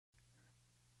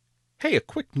Hey, a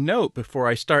quick note before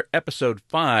I start episode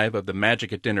 5 of the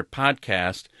Magic at Dinner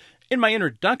podcast. In my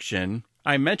introduction,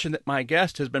 I mentioned that my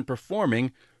guest has been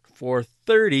performing for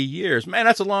 30 years. Man,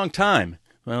 that's a long time.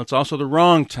 Well, it's also the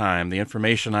wrong time. The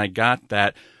information I got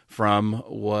that from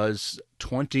was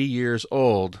 20 years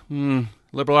old.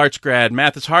 Liberal arts grad.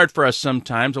 Math is hard for us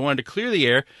sometimes. I wanted to clear the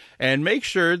air and make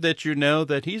sure that you know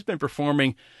that he's been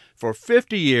performing for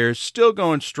 50 years, still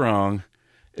going strong.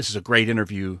 This is a great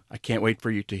interview. I can't wait for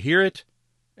you to hear it.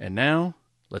 And now,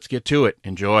 let's get to it.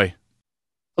 Enjoy.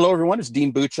 Hello, everyone. It's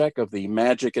Dean Buchek of the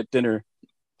Magic at Dinner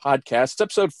podcast. It's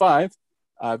episode 5.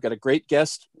 I've got a great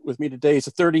guest with me today. He's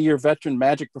a 30-year veteran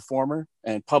magic performer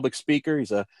and public speaker.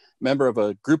 He's a member of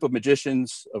a group of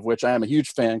magicians, of which I am a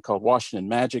huge fan, called Washington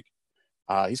Magic.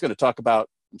 He's going to talk about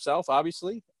himself,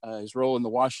 obviously, his role in the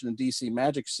Washington, D.C.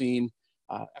 magic scene.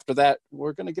 After that,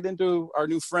 we're going to get into our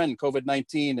new friend,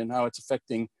 COVID-19, and how it's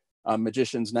affecting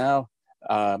magicians now.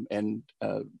 And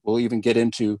we'll even get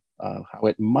into how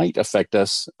it might affect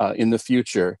us in the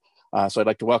future. So I'd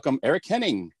like to welcome Eric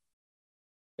Henning.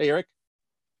 Hey, Eric.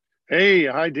 Hey,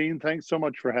 hi, Dean. Thanks so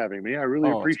much for having me. I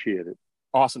really appreciate it.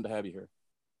 Awesome to have you here.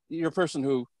 You're a person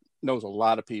who knows a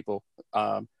lot of people,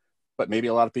 but maybe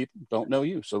a lot of people don't know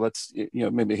you. So let's,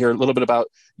 maybe hear a little bit about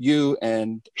you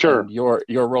and, sure. and your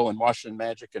role in Washington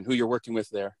Magic and who you're working with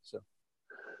there. So.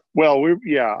 Well,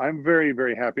 I'm very,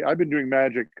 very happy. I've been doing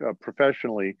magic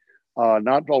professionally,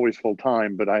 not always full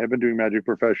time, but I have been doing magic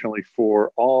professionally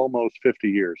for almost 50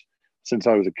 years since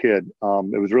I was a kid.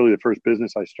 It was really the first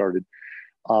business I started.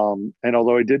 And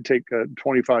although I did take a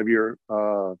 25-year,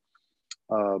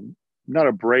 not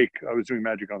a break, I was doing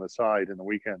magic on the side in the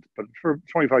weekends, but for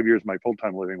 25 years, my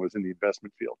full-time living was in the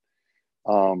investment field.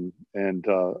 And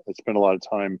I spent a lot of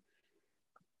time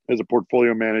as a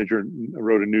portfolio manager,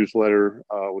 wrote a newsletter,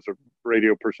 was a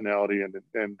radio personality and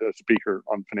a speaker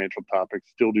on financial topics.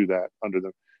 Still do that under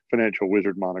the Financial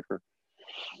Wizard moniker.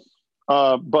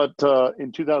 But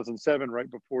in 2007, right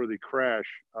before the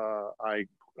crash, I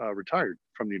retired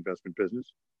from the investment business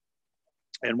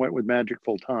and went with magic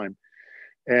full time.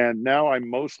 And now I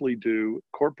mostly do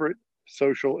corporate,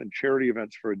 social, and charity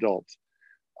events for adults.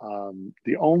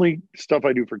 The only stuff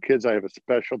I do for kids, I have a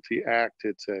specialty act.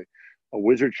 It's a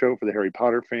wizard show for the Harry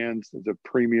Potter fans. It's a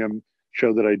premium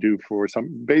show that I do for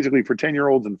basically for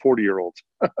 10-year-olds and 40-year-olds.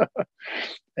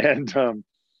 And,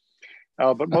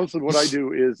 but most of what I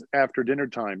do is after dinner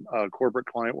time, a corporate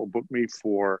client will book me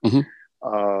for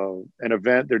an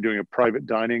event. They're doing a private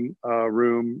dining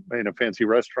room in a fancy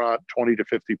restaurant, 20 to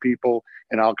 50 people.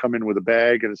 And I'll come in with a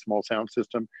bag and a small sound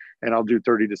system. And I'll do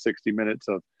 30 to 60 minutes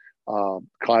of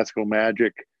classical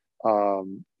magic,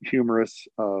 humorous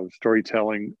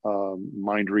storytelling,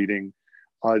 mind reading.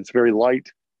 It's very light.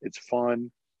 It's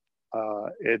fun.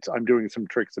 I'm doing some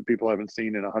tricks that people haven't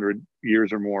seen in 100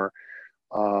 years or more.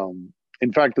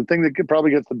 In fact, the thing that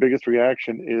probably gets the biggest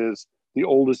reaction is the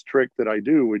oldest trick that I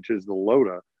do, which is the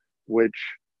Loda,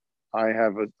 which I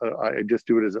have. I just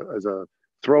do it as a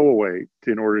throwaway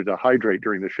in order to hydrate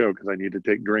during the show because I need to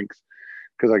take drinks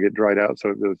because I get dried out.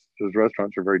 So those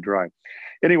restaurants are very dry.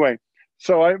 Anyway.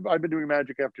 So I've been doing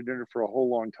Magic After Dinner for a whole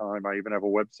long time. I even have a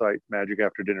website,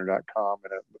 magicafterdinner.com,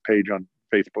 and a page on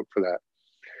Facebook for that.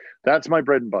 That's my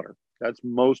bread and butter. That's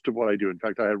most of what I do. In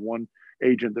fact, I had one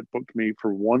agent that booked me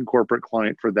for one corporate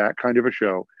client for that kind of a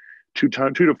show, 2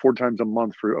 to 4 times a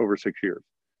month for over 6 years.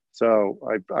 So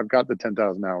I've got the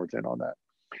 10,000 hours in on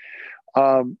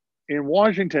that. In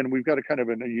Washington, we've got a kind of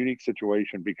a unique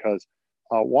situation because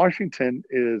Washington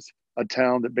is a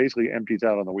town that basically empties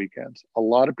out on the weekends. A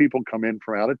lot of people come in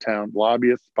from out of town,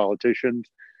 lobbyists, politicians.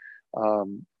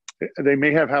 They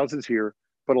may have houses here,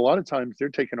 but a lot of times they're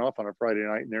taking off on a Friday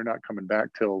night and they're not coming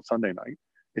back till Sunday night.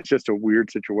 It's just a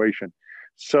weird situation.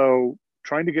 So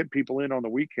trying to get people in on the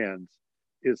weekends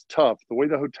is tough. The way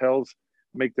the hotels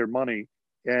make their money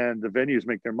and the venues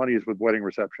make their money is with wedding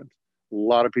receptions. A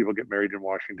lot of people get married in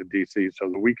Washington, D.C. So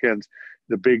the weekends,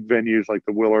 the big venues like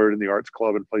the Willard and the Arts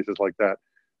Club and places like that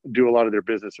do a lot of their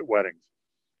business at weddings.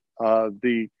 But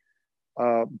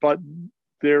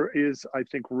there is, I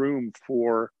think, room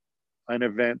for an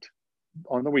event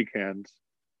on the weekends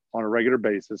on a regular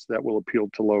basis that will appeal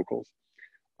to locals.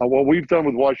 What we've done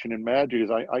with Washington Magic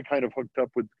is I kind of hooked up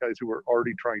with guys who were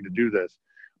already trying to do this.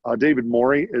 David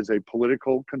Morey is a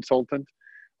political consultant.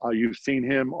 You've seen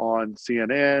him on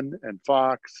CNN and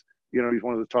Fox. He's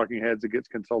one of those talking heads that gets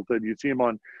consulted. You see him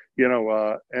on,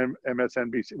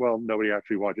 MSNBC. Well, nobody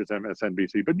actually watches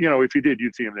MSNBC, but, if you did,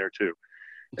 you'd see him there too.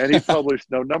 And he's published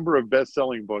a number of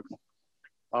best-selling books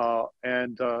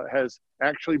and has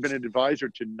actually been an advisor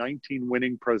to 19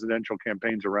 winning presidential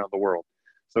campaigns around the world.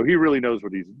 So he really knows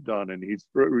what he's done, and he's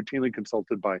routinely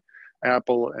consulted by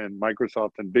Apple and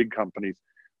Microsoft and big companies.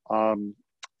 Um,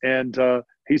 and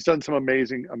he's done some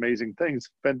amazing things.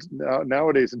 Spent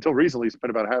nowadays, until recently,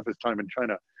 spent about half his time in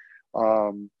China.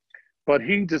 Um, but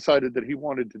he decided that he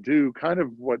wanted to do kind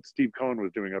of what Steve Cohen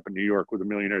was doing up in New York with A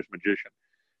Millionaire's Magician.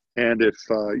 And if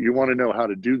you want to know how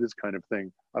to do this kind of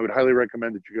thing, I would highly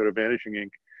recommend that you go to Vanishing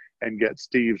Inc. and get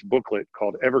Steve's booklet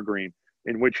called Evergreen,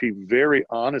 in which he very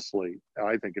honestly,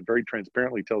 I think, and very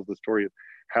transparently tells the story of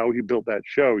how he built that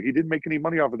show. He didn't make any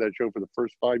money off of that show for the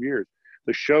first 5 years.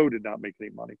 The show did not make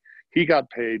any money. He got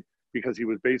paid because he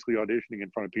was basically auditioning in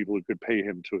front of people who could pay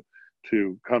him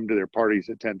to come to their parties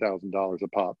at $10,000 a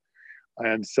pop.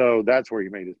 And so that's where he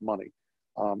made his money.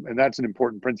 And that's an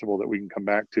important principle that we can come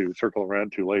back to, circle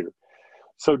around to later.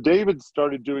 So David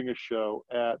started doing a show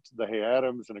at the Hay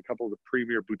Adams and a couple of the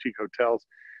premier boutique hotels,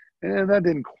 and that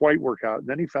didn't quite work out. And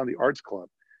then he found the Arts Club,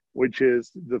 which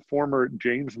is the former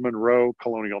James Monroe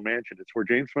Colonial Mansion. It's where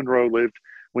James Monroe lived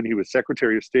when he was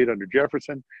Secretary of State under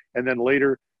Jefferson, and then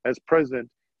later as president,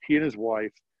 he and his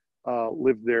wife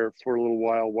lived there for a little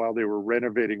while they were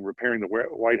repairing the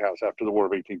White House after the War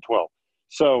of 1812.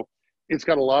 So it's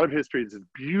got a lot of history. It's a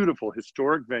beautiful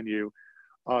historic venue,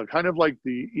 kind of like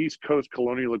the East Coast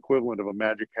colonial equivalent of a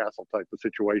Magic Castle type of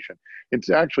situation. It's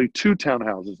actually two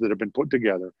townhouses that have been put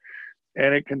together,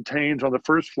 and it contains on the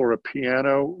first floor a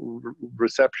piano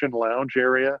reception lounge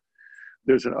area.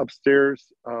 There's an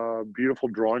upstairs beautiful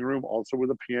drawing room also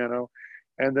with a piano,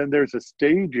 and then there's a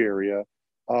stage area.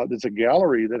 There's a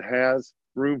gallery that has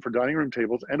room for dining room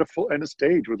tables and a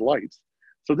stage with lights.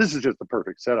 So this is just the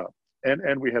perfect setup.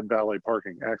 And we had valet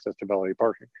parking, access to valet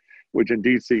parking, which in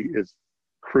DC is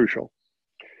crucial.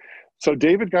 So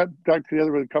David got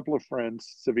together with a couple of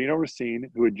friends, Savino Racine,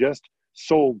 who had just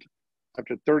sold,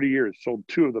 after 30 years, sold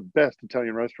two of the best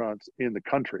Italian restaurants in the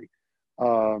country,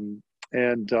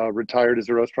 and retired as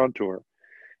a restaurateur.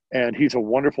 And he's a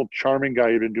wonderful, charming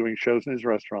guy. He'd been doing shows in his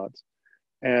restaurants.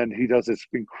 And he does this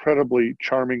incredibly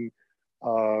charming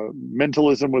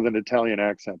mentalism with an Italian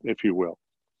accent, if you will.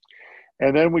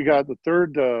 And then we got the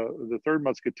third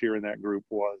musketeer in that group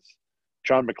was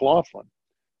John McLaughlin,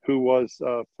 who was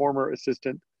former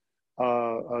assistant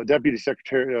deputy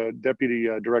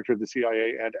director of the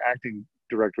CIA and acting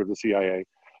director of the CIA,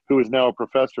 who is now a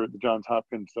professor at the Johns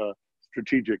Hopkins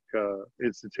Strategic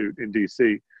Institute in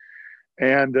DC,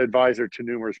 and advisor to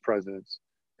numerous presidents,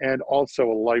 and also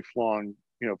a lifelong,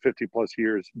 50 plus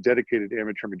years dedicated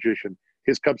amateur magician.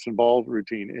 His cups and balls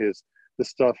routine is the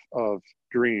stuff of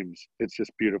dreams. It's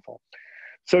just beautiful.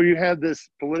 So you had this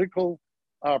political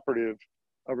operative,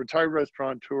 a retired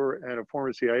restaurateur, and a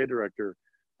former CIA director,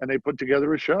 and they put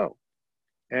together a show,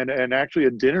 and actually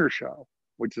a dinner show,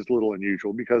 which is a little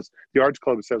unusual because the Arts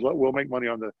Club said, we'll make money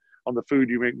on the food,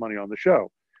 you make money on the show,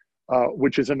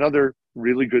 which is another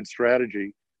really good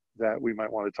strategy that we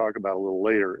might want to talk about a little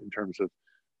later in terms of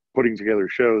putting together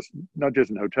shows, not just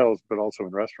in hotels, but also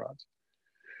in restaurants.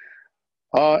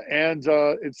 And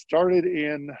it started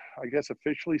in, I guess,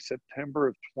 officially September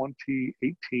of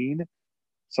 2018,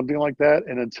 something like that.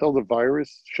 And until the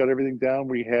virus shut everything down,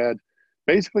 we had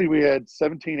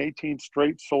 17, 18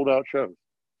 straight sold out shows.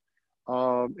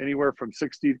 Anywhere from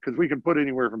 60, because we can put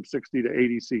anywhere from 60 to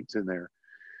 80 seats in there.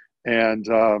 And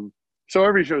so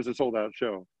every show is a sold out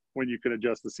show when you can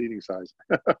adjust the seating size.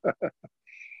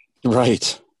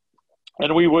 Right.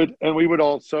 And we would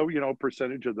also,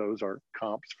 percentage of those are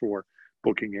comps for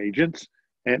booking agents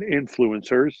and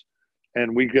influencers.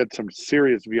 And we get some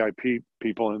serious VIP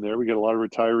people in there. We get a lot of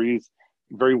retirees,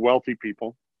 very wealthy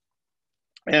people.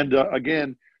 And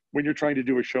again, when you're trying to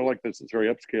do a show like this, it's very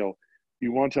upscale.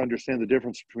 You want to understand the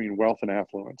difference between wealth and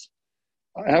affluence.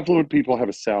 Affluent people have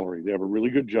a salary. They have a really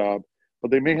good job,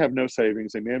 but they may have no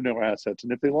savings. They may have no assets.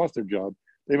 And if they lost their job,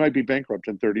 they might be bankrupt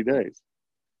in 30 days.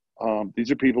 These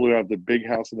are people who have the big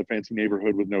house in the fancy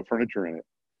neighborhood with no furniture in it,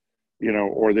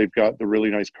 or they've got the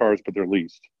really nice cars, but they're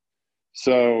leased.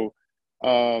 So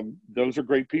those are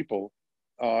great people.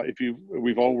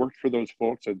 We've all worked for those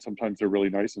folks, and sometimes they're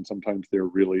really nice, and sometimes they're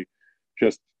really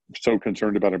just so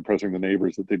concerned about impressing the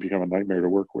neighbors that they become a nightmare to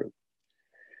work with.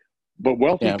 But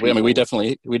wealthy people, we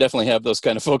definitely have those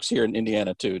kind of folks here in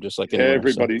Indiana too, just like anywhere.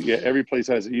 Everybody, so. Yeah, every place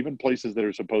has, even places that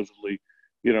are supposedly,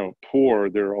 poor,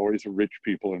 there are always rich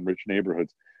people in rich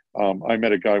neighborhoods. I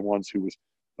met a guy once who was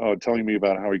telling me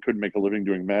about how he couldn't make a living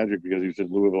doing magic because he was in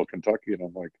Louisville, Kentucky, and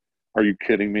I'm like, are you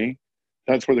kidding me?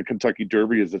 That's where the Kentucky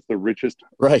Derby is. It's the richest,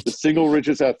 right, the single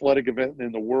richest athletic event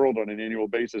in the world on an annual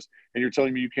basis. And you're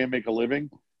telling me you can't make a living?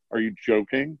 Are you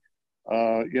joking?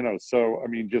 So I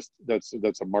mean, just that's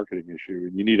a marketing issue,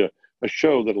 and you need a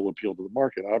show that'll appeal to the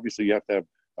market. Obviously, you have to have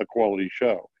a quality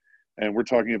show. And we're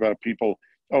talking about people.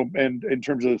 Oh, and in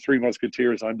terms of the Three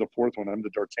Musketeers, I'm the fourth one. I'm the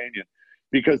D'Artagnan,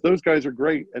 because those guys are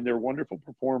great and they're wonderful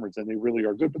performers and they really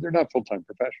are good, but they're not full-time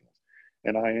professionals,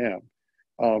 and I am.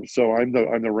 So I'm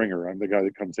the ringer. I'm the guy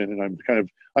that comes in, and I'm kind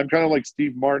of like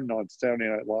Steve Martin on Saturday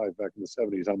Night Live back in the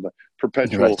 '70s. I'm the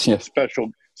perpetual Right. Yeah.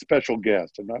 special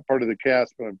guest. I'm not part of the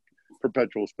cast, but I'm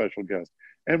perpetual special guest.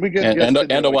 And we get And guests and a, in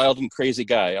there and a like, wild and crazy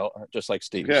guy, just like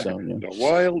Steve. yeah, So yeah. the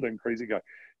wild and crazy guy.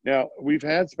 Now, we've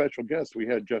had special guests. We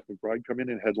had Jeff McBride come in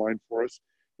and headline for us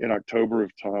in October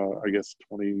of, I guess,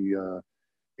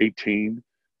 2018.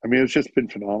 I mean, it's just been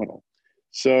phenomenal.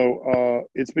 So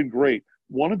it's been great.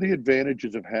 One of the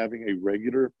advantages of having a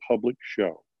regular public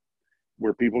show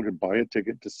where people can buy a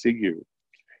ticket to see you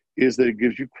is that it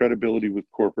gives you credibility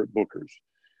with corporate bookers,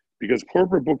 because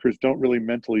corporate bookers don't really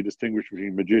mentally distinguish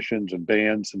between magicians and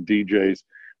bands and DJs.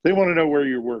 They want to know where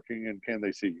you're working and can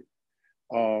they see you.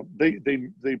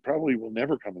 They probably will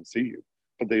never come and see you,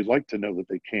 but they like to know that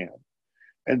they can.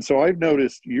 And so I've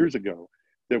noticed years ago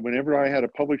that whenever I had a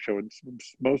public show, and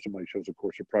most of my shows, of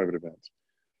course, are private events,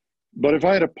 but if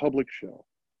I had a public show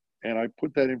and I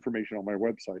put that information on my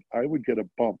website, I would get a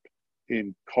bump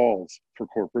in calls for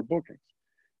corporate bookings,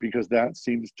 because that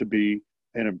seems to be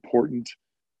an important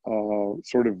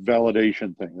sort of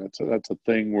validation thing. That's a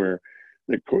thing where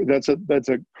that's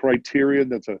a criterion.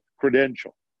 That's a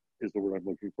credential, is the word I'm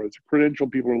looking for. It's a credential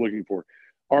people are looking for.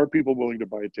 Are people willing to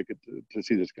buy a ticket to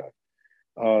see this guy?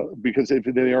 Because if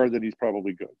they are, then he's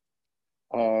probably good.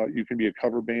 You can be a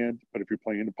cover band, but if you're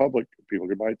playing in the public, people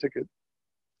can buy a ticket.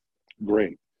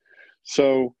 Great.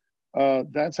 So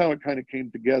that's how it kind of came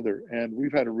together. And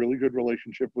we've had a really good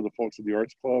relationship with the folks at the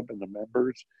Arts Club and the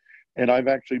members. And I've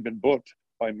actually been booked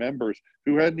by members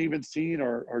who hadn't even seen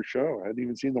our show, hadn't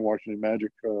even seen the Washington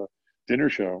Magic dinner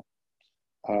show.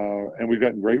 And we've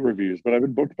gotten great reviews, but I've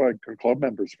been booked by club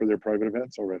members for their private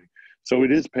events already. So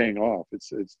it is paying off.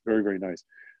 It's very, very nice.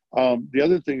 The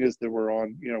other thing is that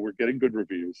we're getting good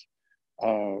reviews,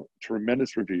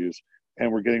 tremendous reviews,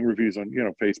 and we're getting reviews on,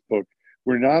 Facebook.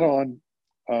 We're not on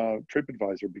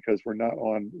TripAdvisor because we're not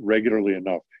on regularly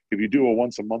enough. If you do a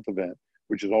once a month event,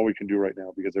 which is all we can do right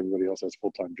now because everybody else has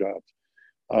full-time jobs.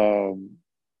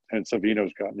 And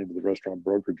Savino's gotten into the restaurant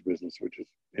brokerage business, which is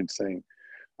insane.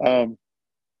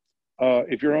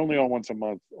 If you're only on once a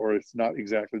month, or it's not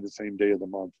exactly the same day of the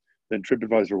month, then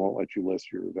TripAdvisor won't let you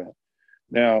list your event.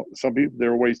 Now,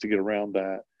 there are ways to get around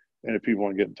that. And if people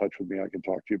want to get in touch with me, I can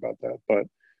talk to you about that. But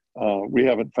we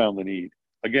haven't found the need.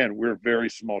 Again, we're a very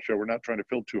small show. We're not trying to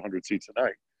fill 200 seats a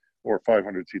night or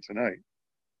 500 seats a night.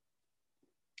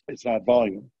 It's not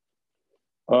volume.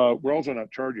 We're also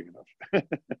not charging enough.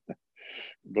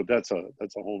 But that's a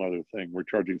whole other thing. We're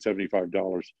charging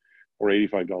 $75 or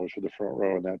 $85 for the front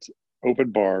row, and that's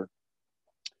open bar,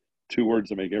 two words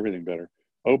to make everything better.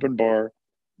 Open bar,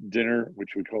 dinner,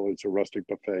 which we call it's a rustic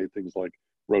buffet, things like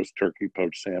roast turkey,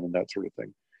 poached salmon, that sort of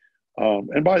thing.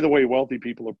 And by the way, wealthy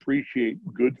people appreciate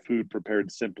good food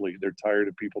prepared simply. They're tired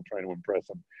of people trying to impress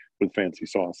them with fancy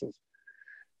sauces.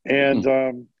 And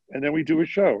then we do a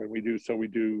show, and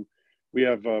we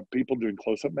have people doing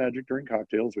close-up magic during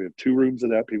cocktails. We have 2 rooms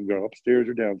of that. People go upstairs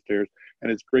or downstairs,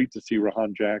 and it's great to see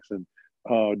Rahan Jackson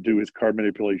do his card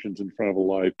manipulations in front of a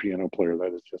live piano player.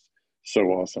 That is just so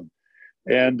awesome.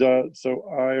 And so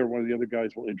I or one of the other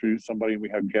guys will introduce somebody, and we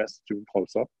have guests doing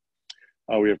close-up.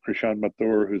 We have Krishan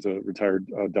Mathur, who's a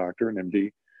retired doctor, an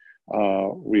MD.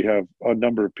 We have a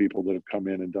number of people that have come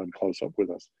in and done close-up with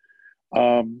us.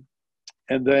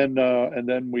 And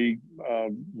then we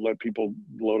let people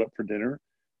load up for dinner,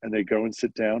 and they go and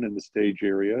sit down in the stage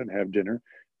area and have dinner.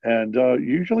 And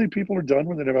usually people are done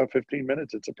within about 15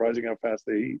 minutes. It's surprising how fast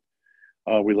they eat.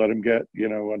 We let them get,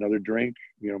 another drink,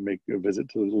 make a visit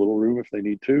to the little room if they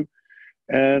need to.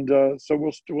 And so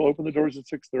we'll open the doors at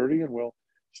 6:30, and we'll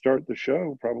start the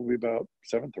show probably about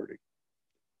 7:30.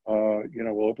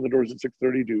 We'll open the doors at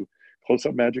 6:30, do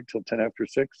close-up magic till 10 after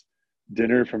 6.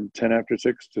 Dinner from 10 after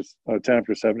 6 to 10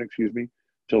 after 7,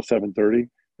 till 7:30.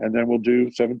 And then we'll do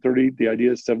 7:30. The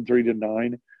idea is 7:30 to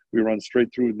 9. We run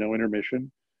straight through with no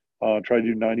intermission. Try to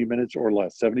do 90 minutes or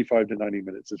less. 75 to 90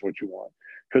 minutes is what you want.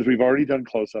 Because we've already done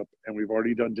close-up and we've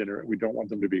already done dinner, and we don't want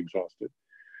them to be exhausted.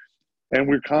 And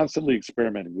we're constantly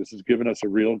experimenting. This has given us a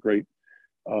real great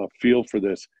feel for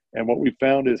this. And what we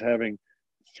found is having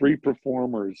 3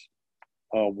 performers,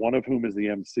 one of whom is the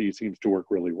MC, seems to work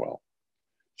really well.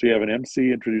 So you have an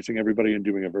MC introducing everybody and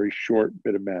doing a very short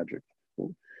bit of magic.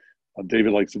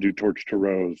 David likes to do Torch to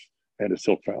Rose and a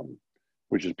silk fountain,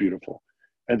 which is beautiful.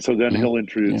 And so then he'll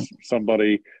introduce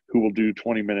somebody who will do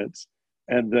 20 minutes.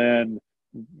 And then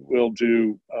we'll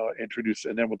do introduce,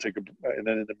 and then we'll take and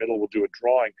then in the middle we'll do a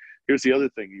drawing. Here's the other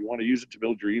thing: you want to use it to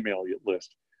build your email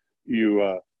list.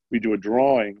 We do a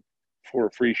drawing for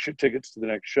free tickets to the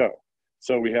next show.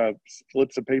 So we have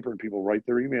slips of paper and people write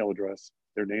their email address,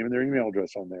 their name and their email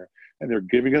address on there, and they're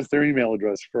giving us their email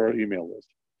address for our email list.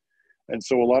 And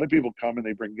so a lot of people come and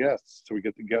they bring guests, so we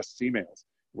get the guests' emails.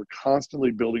 We're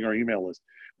constantly building our email list.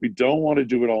 We don't want to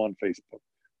do it all on Facebook.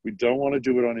 We don't want to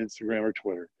do it on Instagram or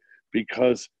Twitter,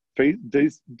 because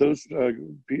those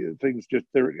things, just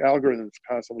their algorithms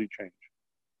constantly change.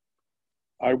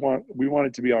 We want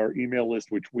it to be our email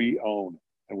list, which we own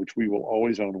and which we will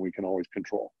always own and we can always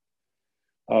control.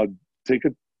 Take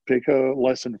a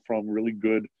lesson from really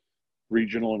good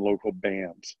regional and local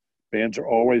bands. Bands are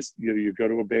always, you go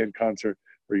to a band concert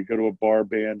or you go to a bar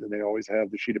band and they always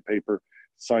have the sheet of paper,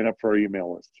 sign up for our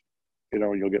email list.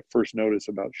 You'll get first notice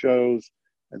about shows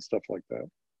and stuff like that.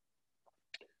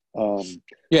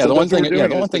 The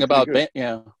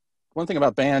one thing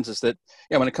about bands is that,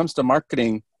 when it comes to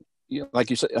marketing, like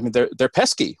you said, I mean, they're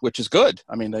pesky, which is good.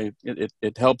 I mean,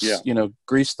 it helps,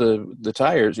 grease the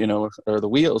tires, or the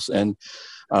wheels, and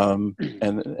then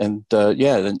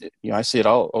I see it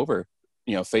all over,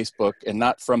 Facebook, and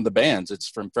not from the bands. It's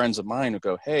from friends of mine who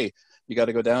go, "Hey, you got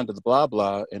to go down to the blah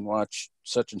blah and watch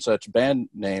such and such band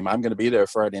name. I'm going to be there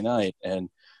Friday night," and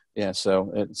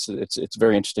so it's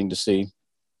very interesting to see.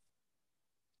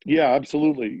 Yeah,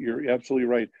 absolutely. You're absolutely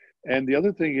right. And the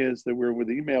other thing is that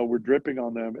with email, we're dripping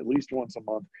on them at least once a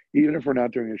month, even if we're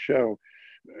not doing a show.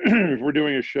 If we're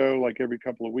doing a show like every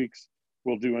couple of weeks,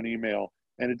 we'll do an email.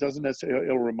 And it doesn't necessarily,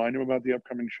 it'll remind them about the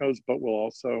upcoming shows, but we'll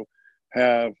also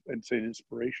have, say, an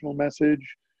inspirational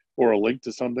message or a link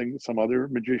to something some other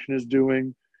magician is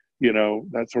doing,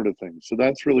 that sort of thing. So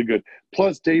that's really good.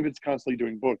 Plus, David's constantly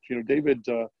doing books.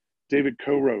 David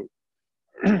co-wrote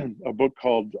a book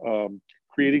called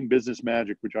Creating Business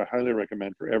Magic, which I highly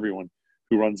recommend for everyone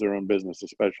who runs their own business,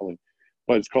 especially.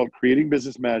 But it's called Creating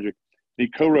Business Magic. He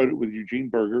co-wrote it with Eugene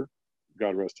Berger,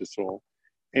 God rest his soul,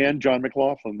 and John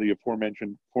McLaughlin, the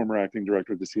aforementioned former acting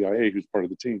director of the CIA, who's part of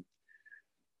the team.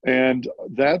 And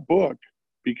that book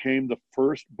became the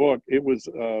first book. It was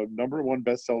a #1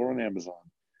 bestseller on Amazon.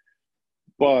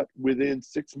 But within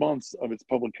 6 months of its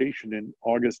publication in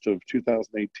August of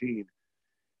 2018,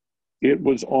 it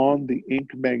was on the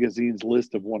Inc. magazine's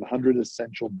list of 100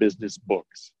 essential business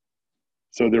books.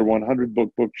 So their 100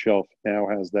 book bookshelf now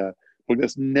has that book.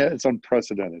 It's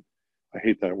unprecedented. I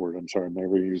hate that word. I'm sorry. I'm never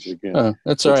going to use it again.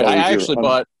 That's all right. I actually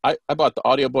bought the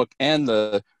audiobook and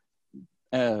the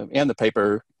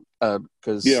paper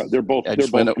because they're both. I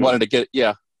wanted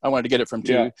to get it from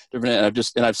two different.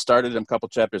 And I've started a couple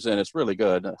chapters in. It's really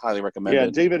good. I highly recommend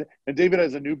it. David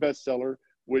has a new bestseller,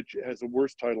 which has the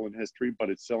worst title in history, but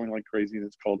it's selling like crazy, and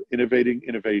it's called Innovating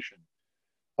Innovation.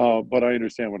 But I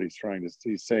understand what he's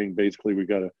he's saying. Basically,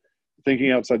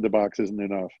 thinking outside the box isn't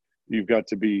enough. You've got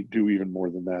to do even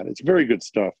more than that. It's very good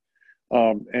stuff.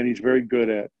 And he's very good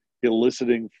at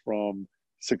eliciting from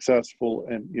successful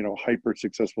and, hyper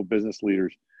successful business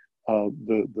leaders,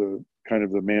 the kind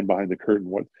of the man behind the curtain,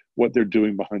 what they're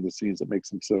doing behind the scenes that makes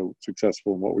them so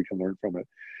successful and what we can learn from it.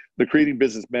 The Creating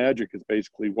Business Magic is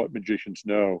basically what magicians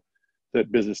know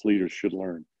that business leaders should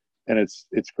learn. And it's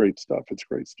great stuff. It's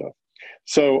great stuff.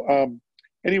 So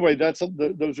anyway, those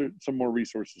are some more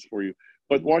resources for you.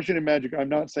 But Washington Magic, I'm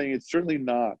not saying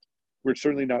we're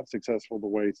certainly not successful the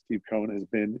way Steve Cohen has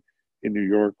been in New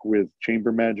York with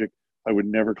chamber magic. I would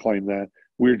never claim that.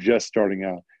 We're just starting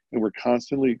out, and we're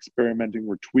constantly experimenting.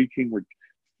 We're tweaking.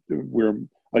 We're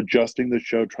adjusting the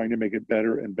show, trying to make it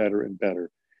better and better and better.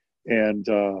 And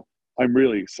I'm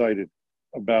really excited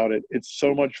about it. It's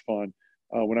so much fun.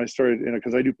 When I started,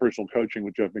 because I do personal coaching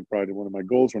with Jeff McBride, and one of my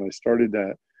goals when I started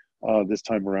that this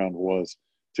time around was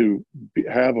to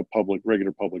have a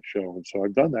regular public show. And so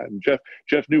I've done that. And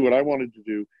Jeff knew what I wanted to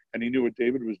do, and he knew what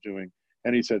David was doing.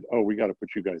 And he said, "Oh, we got to put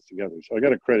you guys together." So I got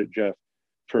to credit Jeff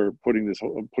for putting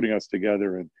us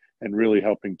together and really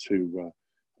helping to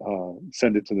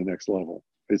send it to the next level.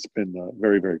 It's been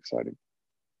very, very exciting.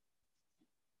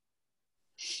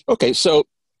 Okay, so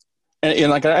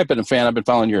and like I've been a fan. I've been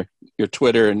following your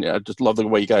Twitter, and I just love the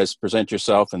way you guys present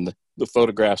yourself and the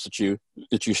photographs that you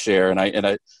share. And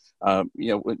I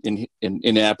in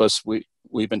Indianapolis,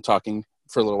 we've been talking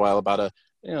for a little while about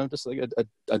just like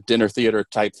a dinner theater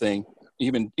type thing,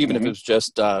 even if it was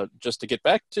just to get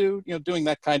back to doing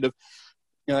that kind of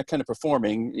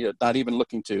performing, not even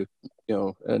looking to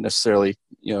necessarily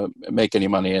make any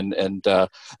money, and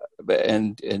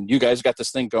you guys got this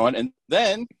thing going, and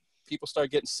then people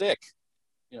start getting sick.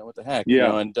 What the heck?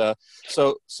 Yeah. And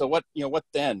so what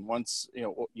then? Once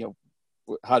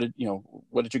how did,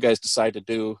 what did you guys decide to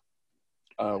do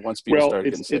once people started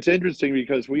getting sick? It's interesting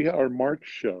because our March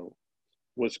show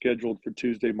was scheduled for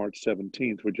Tuesday, March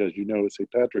 17th, which, as you know, is St.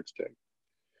 Patrick's Day.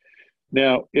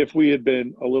 Now, if we had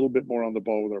been a little bit more on the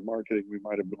ball with our marketing, we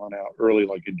might have gone out early,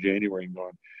 like in January, and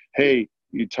gone, hey,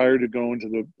 you tired of going to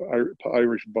the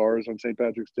Irish bars on St.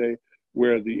 Patrick's Day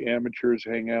where the amateurs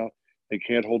hang out? They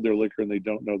can't hold their liquor and they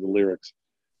don't know the lyrics.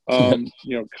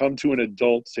 Come to an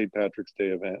adult St. Patrick's Day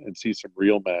event and see some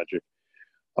real magic.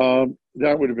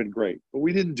 That would have been great, but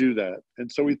we didn't do that. And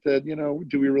so we said,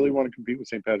 do we really want to compete with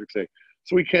St. Patrick's Day?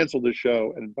 So we canceled the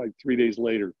show. And like 3 days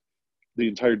later, the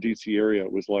entire DC area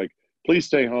was like, please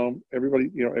stay home. Everybody,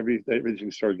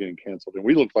 everything started getting canceled and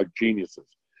we looked like geniuses.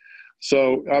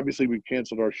 So obviously we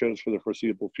canceled our shows for the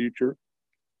foreseeable future.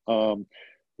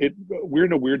 We're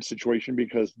in a weird situation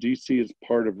because DC is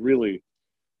part of really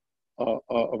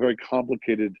a very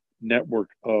complicated network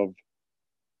of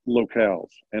locales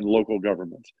and local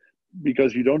governments,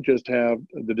 because you don't just have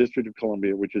the District of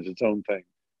Columbia, which is its own thing.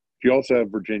 You also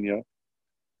have Virginia,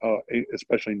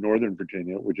 especially Northern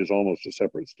Virginia, which is almost a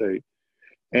separate state,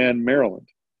 and Maryland.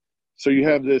 So you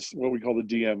have this, what we call the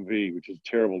DMV, which is a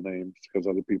terrible name because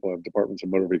other people have departments of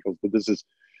motor vehicles, but this is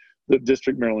the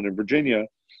District, Maryland, and Virginia.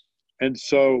 And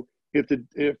so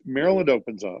if Maryland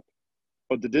opens up,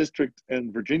 but the District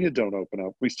and Virginia don't open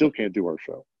up, we still can't do our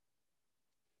show.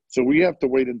 So we have to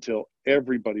wait until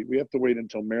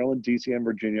Maryland, DC, and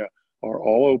Virginia are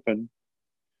all open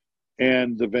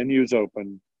and the venue's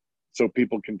open so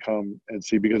people can come and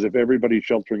see. Because if everybody's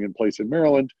sheltering in place in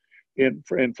Maryland, and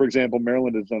for example,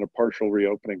 Maryland has done a partial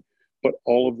reopening, but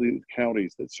all of the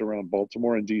counties that surround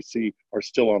Baltimore and DC are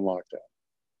still on lockdown,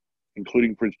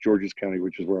 including Prince George's County,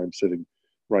 which is where I'm sitting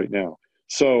right now.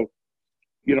 So,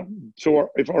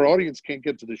 if our audience can't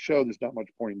get to the show, there's not much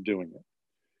point in doing it.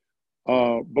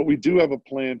 But we do have a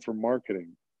plan for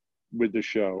marketing with the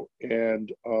show,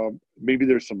 and maybe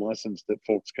there's some lessons that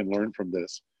folks can learn from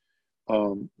this.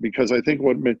 Because I think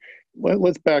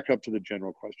let's back up to the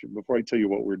general question before I tell you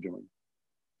what we're doing.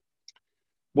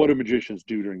 What do magicians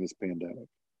do during this pandemic?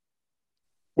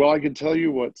 Well, I can tell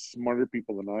you what smarter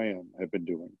people than I am have been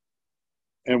doing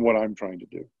and what I'm trying to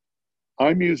do.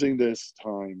 I'm using this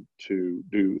time to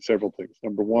do several things.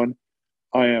 Number one,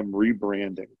 I am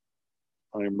rebranding.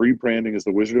 I am rebranding as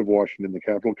the Wizard of Washington, the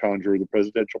capital conjurer, the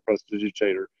presidential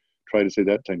prestidigitator. Try to say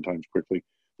that 10 times quickly.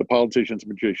 The politician's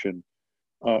magician.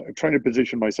 I'm trying to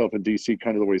position myself in DC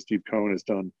kind of the way Steve Cohen has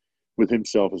done with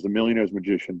himself as the millionaire's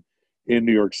magician in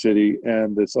New York City,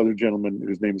 and this other gentleman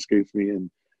whose name escapes me in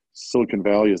Silicon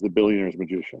Valley as the billionaire's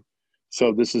magician.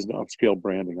 So this is an upscale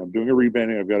branding. I'm doing a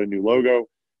rebranding. I've got a new logo.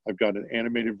 I've got an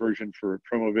animated version for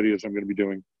promo videos I'm going to be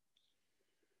doing.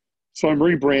 So I'm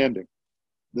rebranding.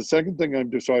 The second thing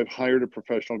I'm doing, so I've hired a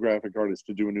professional graphic artist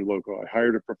to do a new logo. I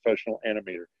hired a professional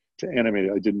animator to animate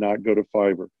it. I did not go to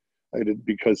Fiverr. I did,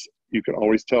 because you can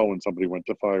always tell when somebody went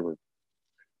to Fiverr,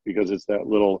 because it's that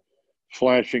little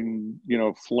flashing,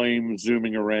 flame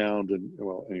zooming around, and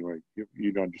well, anyway,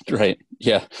 you don't understand. Right.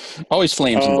 Yeah. Always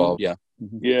flames involved. Yeah.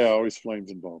 Mm-hmm. Yeah, always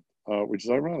flames involved, which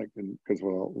is ironic, because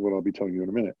what I'll be telling you in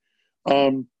a minute.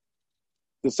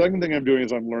 The second thing I'm doing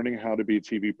is I'm learning how to be a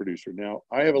TV producer. Now,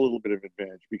 I have a little bit of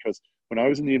advantage because when I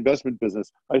was in the investment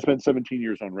business, I spent 17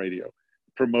 years on radio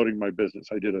promoting my business.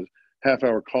 I did a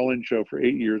half-hour call-in show for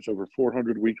 8 years, over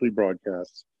 400 weekly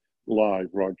broadcasts,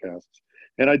 live broadcasts.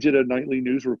 And I did a nightly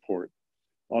news report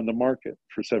on the market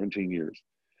for 17 years.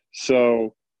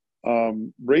 So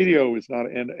radio is not,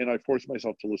 and I forced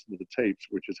myself to listen to the tapes,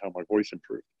 which is how my voice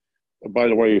improved. By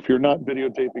the way, if you're not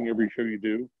videotaping every show you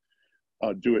do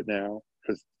it now,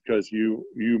 because you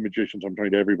magicians, I'm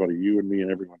talking to everybody, you and me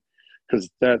and everyone, because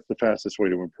that's the fastest way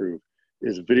to improve,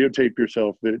 is videotape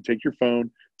yourself. Take your phone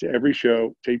to every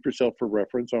show, tape yourself for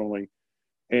reference only,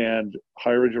 and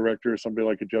hire a director, somebody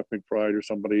like a Jeff McBride or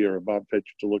somebody, or a Bob Fitch,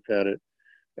 to look at it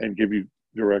and give you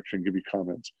direction, give you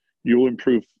comments. You will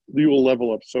improve, you will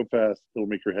level up so fast, it'll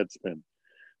make your head spin.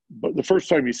 But the first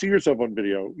time you see yourself on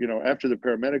video, after the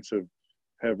paramedics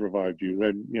have revived you,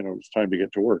 then, it's time to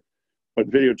get to work. But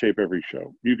videotape every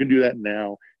show. You can do that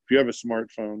now. If you have a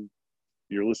smartphone,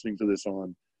 you're listening to this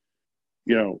on,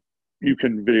 you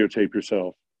can videotape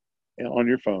yourself on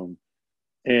your phone,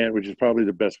 and which is probably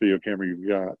the best video camera you've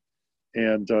got,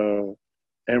 and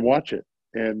watch it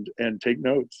and take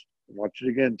notes. Watch it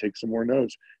again, take some more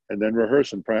notes, and then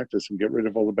rehearse and practice and get rid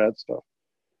of all the bad stuff.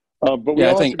 But we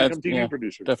all have to become TV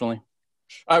producers. Definitely.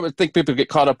 I would think people get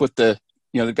caught up with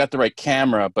they've got the right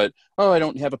camera, but, I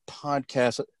don't have a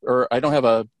podcast, or I don't have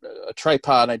a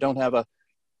tripod. I don't have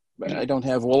I don't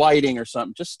have lighting or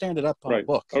something. Just stand it up on a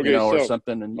book, Okay, or so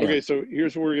something. And okay, so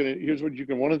here's what you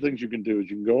can. One of the things you can do is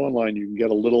you can go online. You can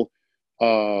get a little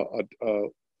uh, a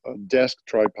desk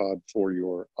tripod for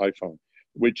your iPhone,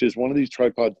 which is one of these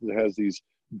tripods that has these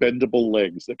bendable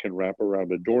legs that can wrap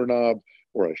around a doorknob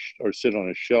or sit on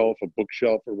a shelf, a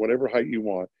bookshelf, or whatever height you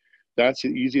want. That's the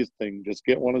easiest thing. Just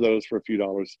get one of those for a few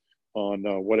dollars on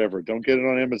whatever. Don't get it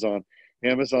on Amazon.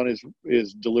 Amazon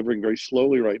is delivering very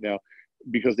slowly right now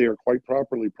because they are quite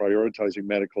properly prioritizing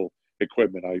medical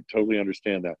equipment. I totally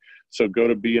understand that. So go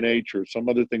to B&H or some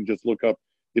other thing. Just look up,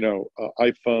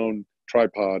 iPhone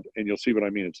tripod, and you'll see what I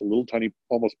mean. It's a little tiny,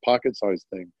 almost pocket-sized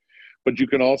thing. But you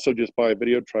can also just buy a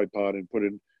video tripod and put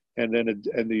in, and then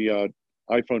the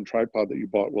iPhone tripod that you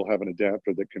bought will have an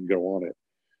adapter that can go on it.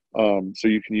 So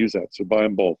you can use that. So buy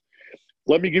them both.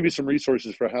 Let me give you some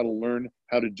resources for how to learn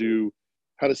how to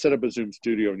set up a Zoom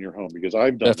studio in your home, because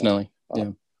I've done definitely.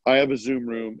 that. I have a Zoom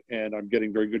room, and I'm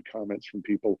getting very good comments from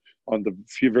people on the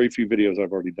very few videos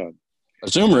I've already done. A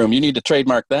Zoom room, you need to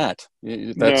trademark that. No.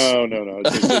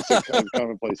 It's a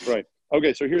commonplace, right?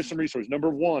 Okay, so here's some resources. Number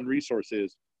one resource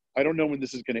is, I don't know when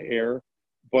this is going to air,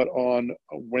 but on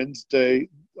Wednesday,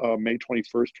 May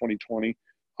 21st, 2020,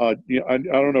 I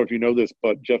don't know if you know this,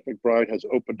 but Jeff McBride has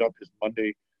opened up his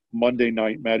Monday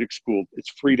night magic school.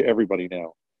 It's free to everybody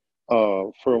now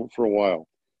for a while.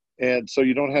 And so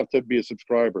you don't have to be a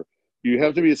subscriber. You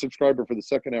have to be a subscriber for the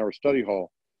second hour study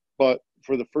hall. But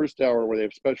for the first hour, where they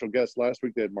have special guests, last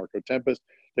week they had Marco Tempest,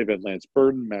 they've had Lance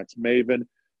Burton, Max Maven,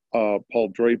 Paul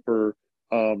Draper,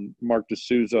 Mark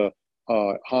D'Souza,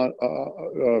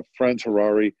 Franz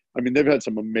Harari. I mean, they've had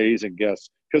some amazing guests,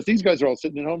 because these guys are all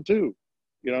sitting at home too.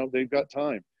 They've got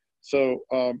time. So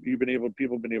people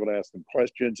have been able to ask them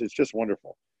questions. It's just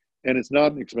wonderful. And it's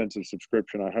not an expensive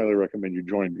subscription. I highly recommend you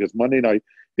join, because Monday night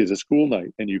is a school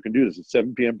night, and you can do this at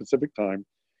 7 p.m. Pacific time.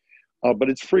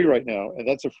 But it's free right now, and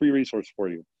that's a free resource for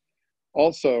you.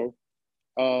 Also,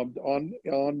 on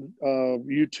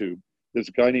YouTube, there's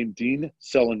a guy named Dean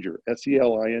Selinger,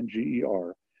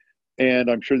 Selinger, and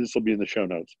I'm sure this will be in the show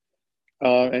notes.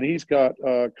 And he's got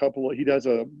he does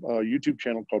a YouTube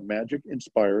channel called Magic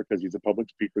Inspire, because he's a public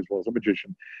speaker as well as a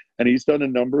magician. And he's done a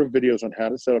number of videos on how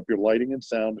to set up your lighting and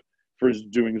sound for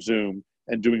doing Zoom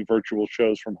and doing virtual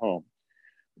shows from home,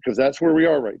 because that's where we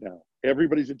are right now.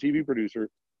 Everybody's a TV producer.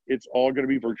 It's all going to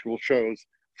be virtual shows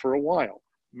for a while,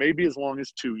 maybe as long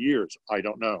as 2 years. I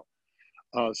don't know.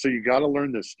 So you got to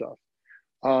learn this stuff.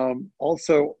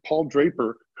 Also, Paul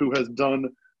Draper, who has done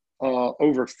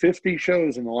over 50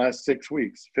 shows in the last 6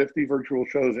 weeks, 50 virtual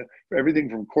shows, everything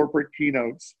from corporate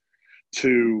keynotes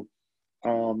to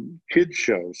kids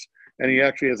shows. And he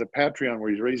actually has a Patreon where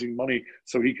he's raising money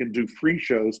so he can do free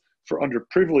shows for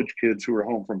underprivileged kids who are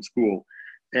home from school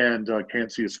and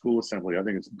can't see a school assembly. I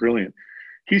think it's brilliant.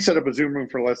 He set up a Zoom room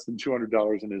for less than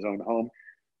 $200 in his own home.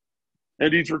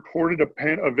 And he's recorded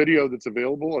a video that's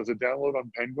available as a download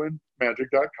on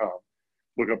penguinmagic.com.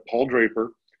 Look up Paul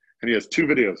Draper. And he has 2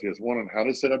 videos. He has one on how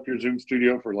to set up your Zoom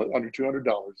studio for under $200,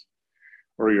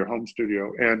 or your home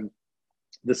studio. And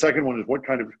the second one is what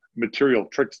kind of material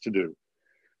tricks to do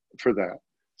for that.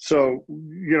 So,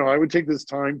 I would take this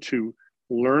time to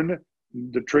learn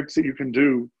the tricks that you can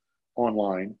do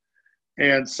online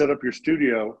and set up your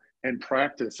studio and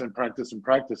practice and practice and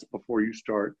practice before you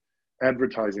start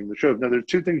advertising the shows. Now, there's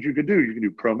 2 things you can do. You can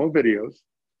do promo videos,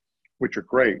 which are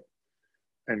great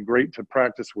and great to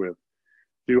practice with.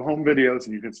 Do home videos,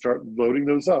 and you can start loading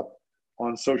those up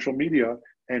on social media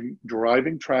and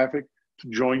driving traffic to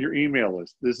join your email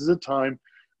list. This is a time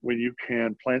when you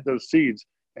can plant those seeds,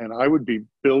 and I would be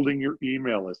building your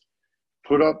email list.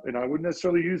 Put up, and I wouldn't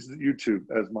necessarily use YouTube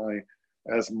as my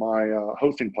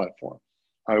hosting platform.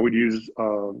 I would use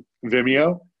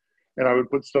Vimeo, and I would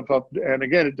put stuff up. And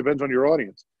again, it depends on your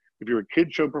audience. If you're a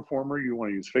kid show performer, you want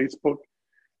to use Facebook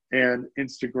and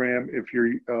Instagram. If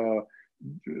you're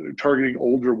targeting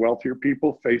older, wealthier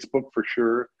people, Facebook for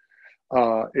sure.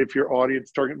 If your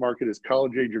audience target market is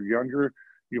college age or younger,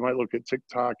 you might look at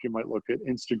TikTok, you might look at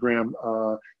Instagram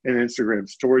and Instagram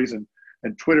stories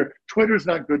and Twitter. Twitter's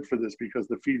not good for this because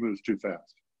the feed moves too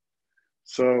fast.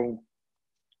 So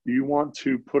you want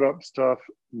to put up stuff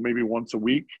maybe once a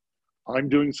week. I'm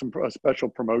doing a special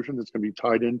promotion that's going to be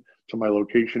tied in to my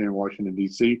location in Washington,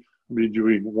 D.C. I'm going to be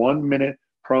doing 1-minute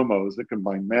promos that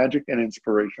combine magic and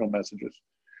inspirational messages.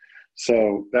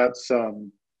 So that's what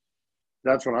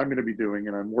I'm going to be doing,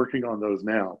 and I'm working on those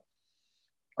now.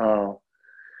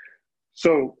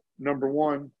 So number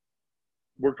 1,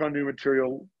 work on new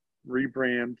material,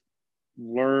 rebrand,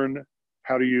 learn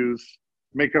how to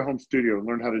make a home studio, and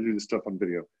learn how to do this stuff on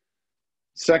video.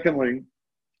 Secondly,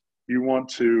 you want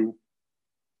to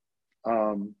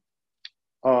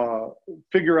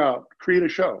create a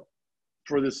show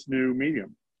for this new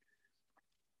medium.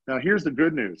 Now, here's the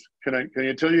good news. Can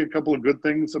I tell you a couple of good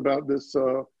things about this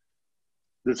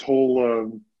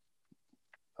whole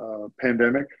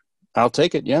pandemic? I'll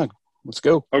take it. Yeah, let's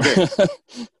go. Okay.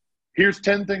 Here's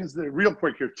 10 things that, real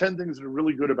quick, here's 10 things that are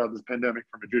really good about this pandemic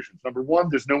for magicians. Number one,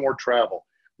 there's no more travel.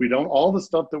 We don't, all the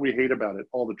stuff that we hate about it,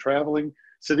 all the traveling,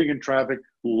 sitting in traffic,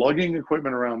 lugging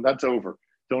equipment around, that's over.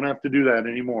 Don't have to do that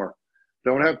anymore.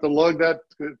 Don't have to lug that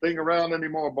thing around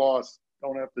anymore, boss.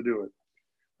 Don't have to do it.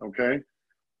 Okay.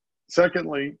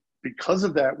 Secondly, because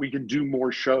of that, we can do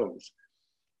more shows.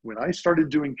 When I started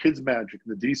doing kids magic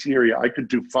in the DC area, I could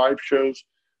do 5 shows,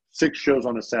 6 shows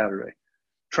on a Saturday.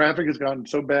 Traffic has gotten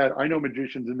so bad. I know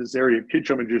magicians in this area, kid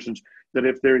show magicians, that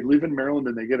if they live in Maryland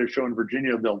and they get a show in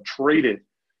Virginia, they'll trade it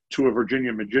to a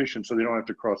Virginia magician so they don't have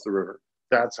to cross the river.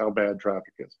 That's how bad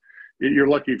traffic is. You're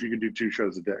lucky if you can do 2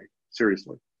 shows a day.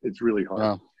 Seriously, it's really hard.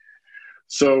 Wow.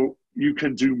 So you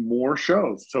can do more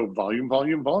shows. So volume.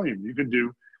 You can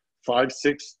do 5,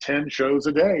 6, 10 shows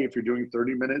a day if you're doing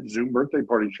 30-minute Zoom birthday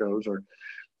party shows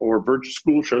or virtual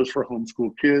school shows for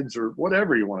homeschool kids or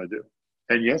whatever you want to do.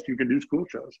 And yes, you can do school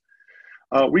shows.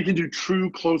 We can do true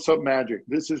close-up magic.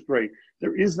 This is great.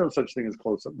 There is no such thing as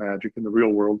close-up magic in the real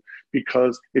world,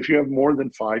 because if you have more than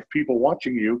 5 people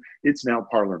watching you, it's now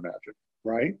parlor magic,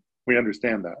 right? We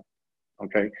understand that,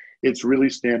 okay? It's really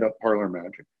stand-up parlor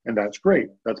magic, and that's great.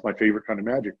 That's my favorite kind of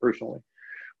magic, personally.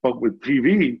 But with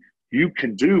TV, you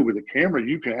can do, with a camera,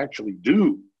 you can actually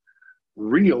do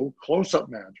real close-up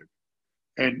magic.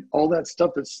 And all that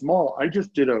stuff that's small. I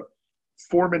just did a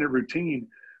 4-minute routine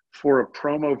for a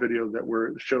promo video that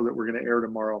we're going to air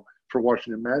tomorrow for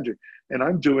Washington Magic, and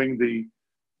I'm doing the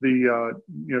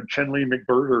Chen-Li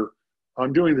McBurger.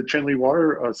 I'm doing the Chen-Li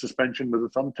water suspension with a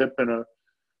thumb tip and a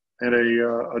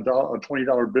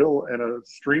 $20 bill and a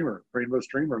streamer, rainbow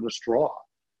streamer, and a straw.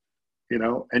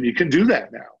 And you can do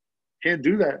that now. Can't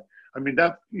do that. I mean,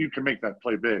 that you can make that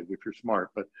play big if you're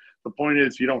smart, but the point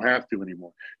is you don't have to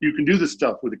anymore. You can do the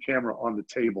stuff with the camera on the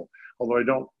table, although I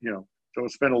don't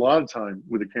spend a lot of time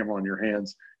with the camera on your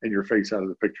hands and your face out of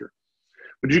the picture.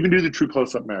 But you can do the true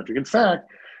close-up magic. In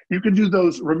fact, you can do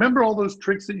those. Remember all those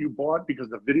tricks that you bought because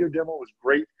the video demo was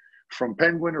great from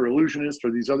Penguin or Illusionist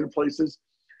or these other places?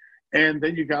 And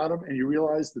then you got them and you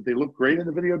realized that they looked great in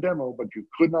the video demo, but you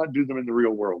could not do them in the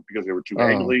real world because they were too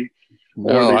angly.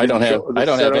 No, I don't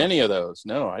have any of those.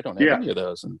 No, I don't have any of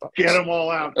those. Get them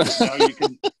all out. Now you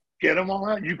can get them all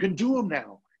out. You can do them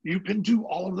now. You can do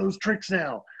all of those tricks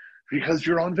now because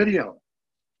you're on video.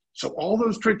 So all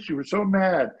those tricks you were so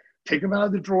mad, take them out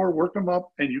of the drawer, work them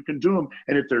up, and you can do them.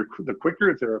 And if they're a quick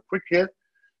hit,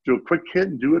 do a quick hit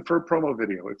and do it for a promo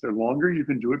video. If they're longer, you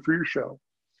can do it for your show.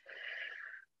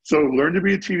 So learn to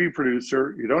be a TV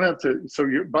producer. You don't have to. So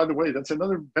by the way, that's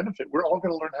another benefit. We're all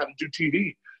going to learn how to do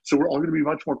TV. So we're all going to be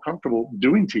much more comfortable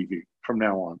doing TV from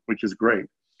now on, which is great.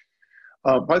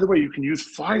 By the way, you can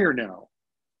use fire now,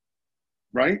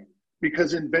 right?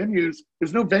 Because in venues,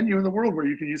 there's no venue in the world where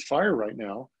you can use fire right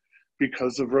now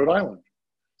because of Rhode Island.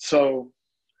 So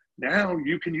now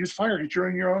you can use fire because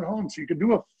you're in your own home. So you can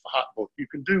do a hot book. You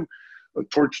can do a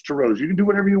torch to rose. You can do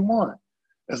whatever you want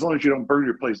as long as you don't burn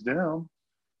your place down.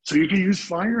 So you can use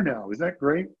fire now. Isn't that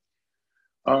great?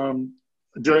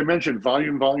 Did I mention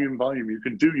volume? You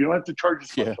don't have to charge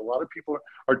as much. Yeah. A lot of people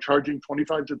are charging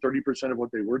 25 to 30% of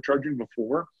what they were charging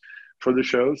before for the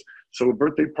shows. So a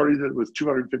birthday party that was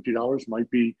 $250 might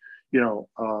be,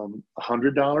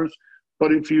 $100.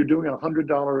 But if you're doing a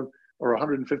 $100 or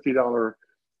 $150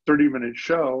 30-minute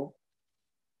show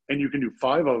and you can do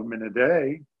 5 of them in a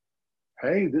day,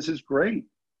 hey, this is great.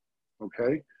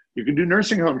 Okay. You can do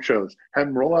nursing home shows, have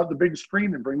them roll out the big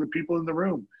screen and bring the people in the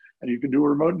room, and you can do a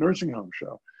remote nursing home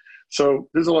show. So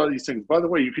there's a lot of these things. By the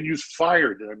way, you can use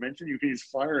fire. Did I mention you can use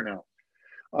fire now?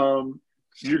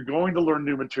 You're going to learn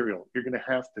new material. You're going to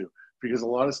have to, because a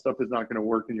lot of stuff is not going to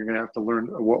work, and you're going to have to learn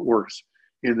what works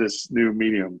in this new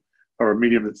medium, or a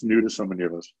medium that's new to so many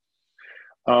of us.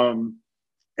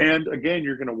 And again,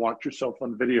 you're going to watch yourself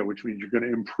on video, which means you're going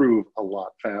to improve a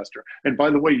lot faster. And by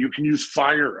the way, you can use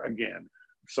fire again.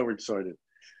 So excited.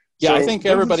 Yeah, so I think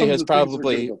everybody has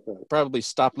probably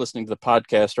stopped listening to the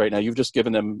podcast right now. You've just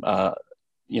given them,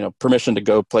 permission to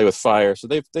go play with fire. So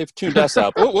they've tuned us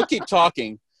out. We'll keep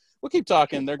talking.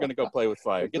 They're going to go play with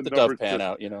fire. Get the dove pan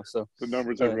out. So the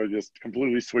numbers are just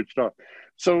completely switched off.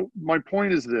 So my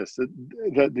point is this: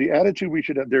 that the attitude we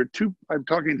should have. I'm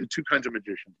talking to 2 kinds of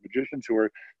magicians who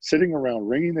are sitting around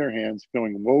wringing their hands,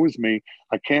 going, "Woe is me!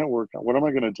 I can't work. What am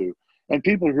I going to do?" And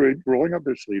people who are rolling up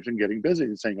their sleeves and getting busy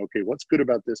and saying, okay, what's good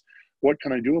about this? What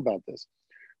can I do about this?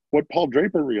 What Paul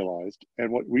Draper realized,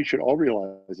 and what we should all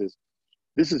realize, is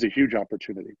this is a huge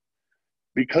opportunity.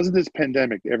 Because of this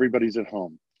pandemic, everybody's at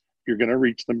home. You're going to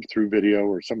reach them through video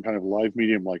or some kind of live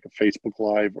medium like a Facebook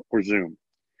Live or Zoom.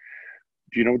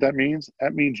 Do you know what that means?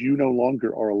 That means you no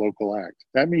longer are a local act.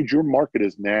 That means your market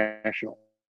is national.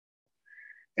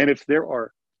 And if there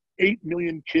are 8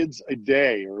 million kids a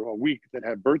day or a week that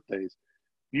have birthdays,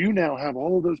 you now have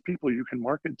all of those people you can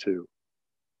market to.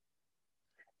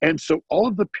 And so all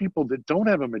of the people that don't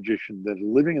have a magician, that are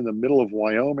living in the middle of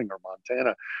Wyoming or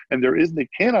Montana, and they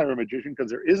can't hire a magician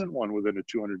because there isn't one within a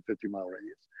 250-mile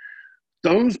radius,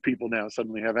 those people now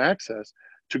suddenly have access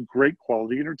to great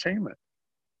quality entertainment.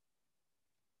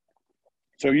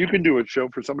 So you can do a show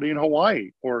for somebody in Hawaii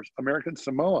or American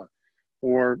Samoa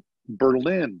or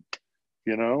Berlin,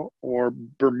 or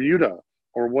Bermuda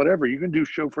or whatever. You can do a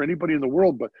show for anybody in the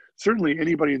world, but certainly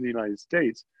anybody in the United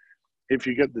States. If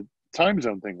you get the time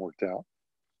zone thing worked out,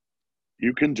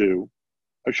 you can do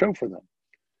a show for them.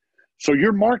 So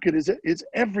your market is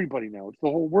everybody now. It's the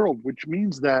whole world, which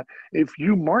means that if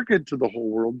you market to the whole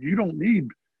world, you don't need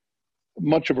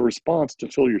much of a response to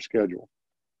fill your schedule.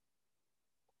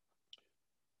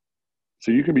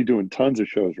 So you can be doing tons of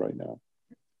shows right now.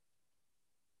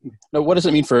 Now, what does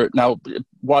it mean for now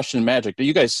Washington Magic? Do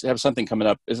you guys have something coming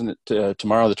up? Isn't it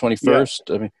tomorrow, the 21st?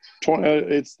 Yeah. I mean,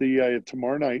 it's the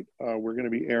tomorrow night. We're going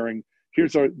to be airing.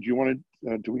 Here's our. Do you want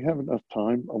to? Do we have enough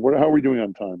time? How are we doing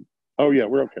on time? Oh yeah,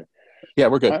 we're okay. Yeah,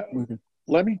 we're good.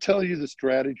 Let me tell you the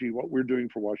strategy. What we're doing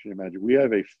for Washington Magic. We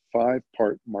have a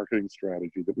 5-part marketing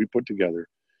strategy that we put together,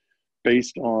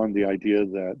 based on the idea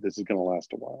that this is going to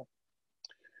last a while.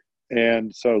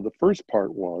 And so the first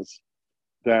part was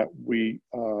that we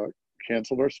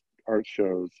canceled our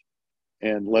shows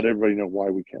and let everybody know why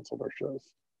we canceled our shows,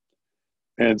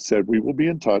 and said we will be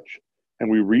in touch, and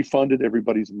we refunded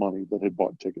everybody's money that had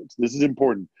bought tickets. This is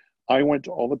important. I went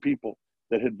to all the people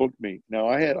that had booked me. Now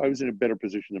I was in a better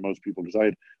position than most people because I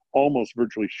had almost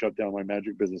virtually shut down my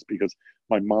magic business because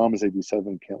my mom is 87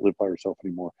 and can't live by herself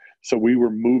anymore. So we were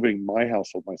moving my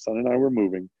household. My son and I were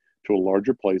moving to a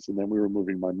larger place, and then we were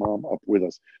moving my mom up with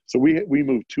us. So we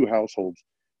moved 2 households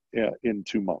in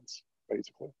 2 months,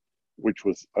 basically, which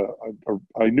was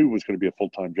I knew it was going to be a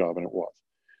full-time job, and it was.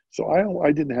 So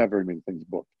I didn't have very many things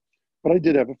booked, but I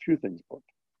did have a few things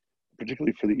booked,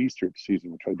 particularly for the Easter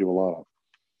season, which I do a lot of.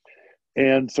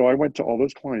 And so I went to all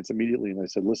those clients immediately, and I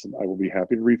said, "Listen, I will be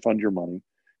happy to refund your money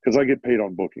because I get paid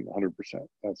on booking 100%.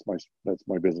 That's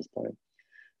my business plan,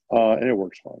 and it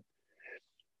works fine."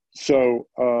 So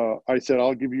I said,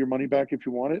 "I'll give you your money back if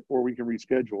you want it, or we can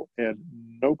reschedule." And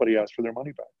nobody asked for their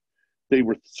money back. They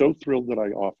were so thrilled that I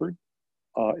offered.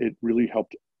 It really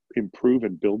helped improve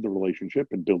and build the relationship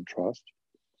and build trust.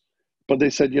 But they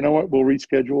said, "You know what, we'll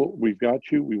reschedule. We've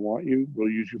got you. We want you. We'll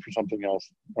use you for something else,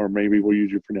 or maybe we'll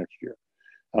use you for next year."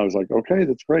 I was like, "Okay,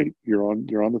 that's great. You're on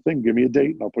the thing. Give me a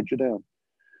date and I'll put you down."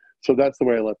 So that's the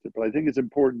way I left it. But I think it's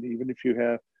important, even if you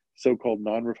have so-called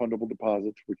non-refundable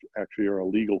deposits, which actually are a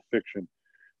legal fiction,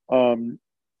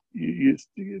 you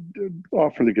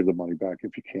offer to give the money back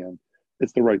if you can.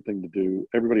 It's the right thing to do.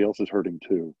 Everybody else is hurting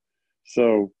too.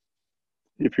 So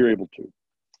if you're able to.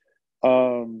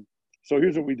 So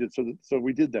here's what we did. So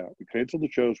we did that. We canceled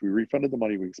the shows. We refunded the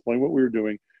money. We explained what we were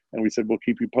doing. And we said, we'll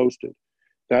keep you posted.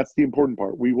 That's the important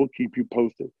part. We will keep you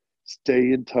posted.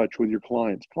 Stay in touch with your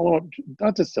clients. Call them up,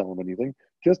 not to sell them anything,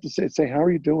 just to say, "How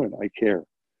are you doing? I care."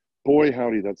 Boy,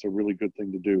 howdy, that's a really good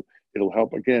thing to do. It'll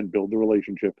help, again, build the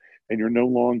relationship. And you're no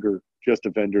longer just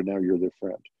a vendor. Now you're their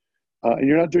friend. And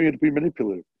you're not doing it to be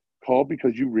manipulative. Call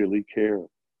because you really care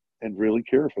and really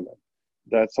care for them.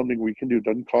 That's something we can do. It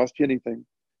doesn't cost you anything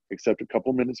except a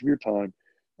couple minutes of your time.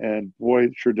 And boy,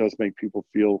 it sure does make people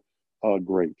feel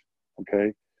great.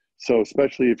 Okay. So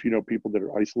especially if you know people that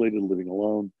are isolated, living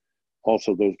alone,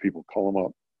 also those people, call them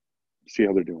up, see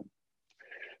how they're doing.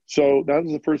 So that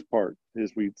was the first part,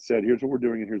 is we said, here's what we're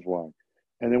doing and here's why.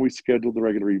 And then we scheduled the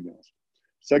regular emails.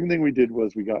 Second thing we did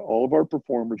was we got all of our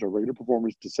performers, our regular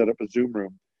performers, to set up a Zoom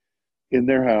room in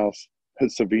their house.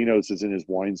 Savino's is in his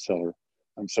wine cellar.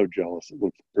 I'm so jealous. It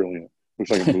looks brilliant.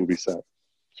 Looks like a movie set.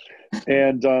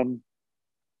 And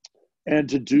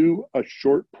to do a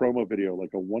short promo video,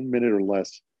 like a 1 minute or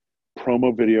less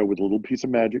promo video with a little piece of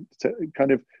magic,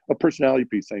 kind of a personality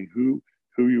piece saying who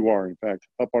you are. In fact,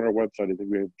 up on our website, I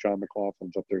think we have John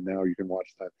McLaughlin's up there now. You can watch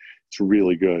that. It's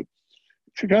really good.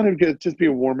 To kind of just be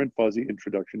a warm and fuzzy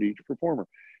introduction to each performer.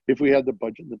 If we had the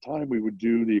budget and the time, we would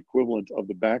do the equivalent of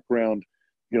the background,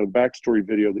 backstory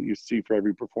video that you see for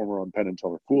every performer on Penn and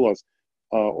Teller Fool Us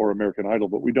or American Idol,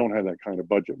 but we don't have that kind of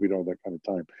budget. We don't have that kind of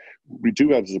time. We do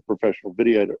have as a professional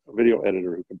video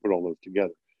editor who can put all those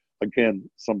together. again,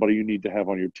 somebody you need to have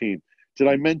on your team. Did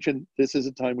I mention this is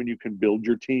a time when you can build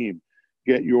your team?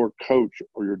 Get your coach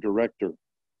or your director.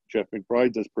 Jeff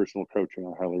McBride does personal coaching.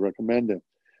 I highly recommend it.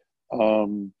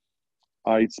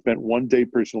 I spent 1 day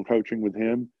personal coaching with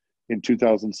him in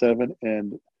 2007,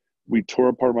 and we tore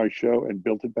apart my show and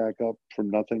built it back up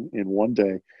from nothing in 1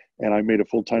 day. And I made a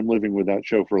full-time living with that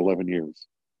show for 11 years.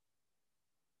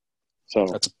 So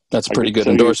that's a pretty good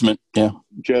endorsement. Yeah.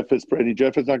 Jeff is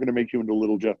not going to make you into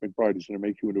little Jeff McBride. He's going to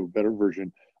make you into a better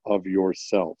version of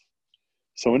yourself.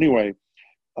 So anyway,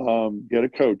 get a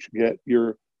coach, get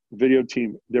your video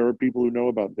team. There are people who know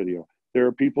about video. There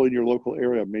are people in your local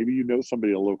area. Maybe you know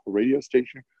somebody, a local radio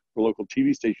station or local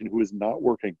TV station who is not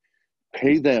working.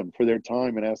 Pay them for their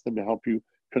time and ask them to help you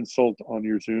consult on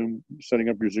your Zoom, setting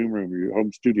up your Zoom room or your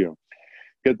home studio.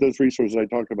 Get those resources I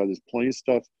talked about. There's plenty of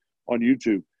stuff on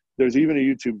YouTube. There's even a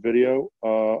YouTube video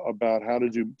about how to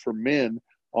do, for men,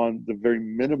 on the very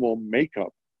minimal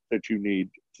makeup that you need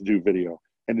to do video.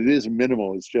 And it is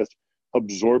minimal. It's just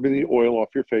absorbing the oil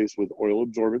off your face with oil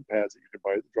absorbent pads that you can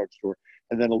buy at the drugstore,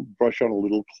 and then brush on a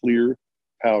little clear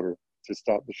powder to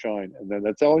stop the shine. And then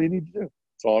that's all you need to do.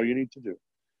 That's all you need to do.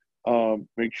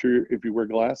 Make sure if you wear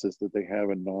glasses that they have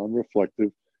a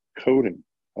non-reflective coating,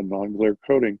 a non-glare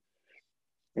coating,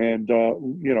 and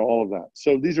all of that.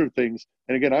 So these are things.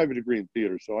 And again, I have a degree in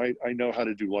theater, so I know how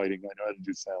to do lighting. I know how to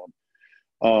do sound.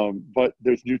 But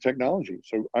there's new technology,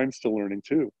 so I'm still learning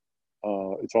too.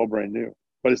 It's all brand new,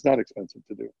 but it's not expensive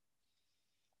to do.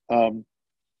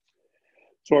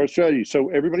 So our strategy. So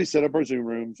everybody set up our Zoom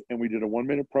rooms, and we did a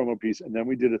 1-minute promo piece, and then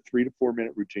we did a 3 to 4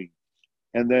 minute routine.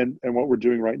 And what we're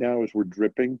doing right now is we're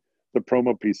dripping the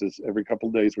promo pieces every couple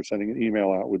of days. We're sending an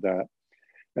email out with that,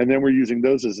 and then we're using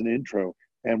those as an intro.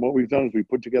 And what we've done is we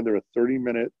put together a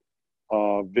 30-minute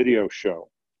video show.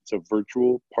 It's a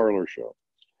virtual parlor show.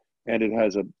 And it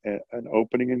has an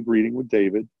opening and greeting with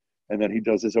David. And then he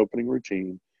does his opening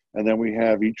routine. And then we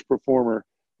have each performer.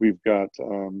 We've got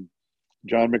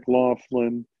John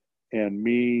McLaughlin and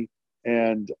me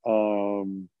and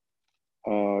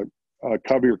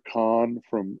Kabir Khan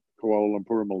from Kuala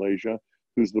Lumpur, Malaysia,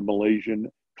 who's the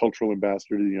Malaysian cultural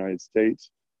ambassador to the United States.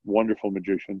 Wonderful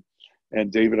magician.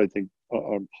 And David, I think,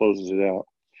 closes it out.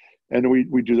 And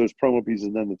we do those promo pieces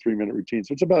and then the 3-minute routine.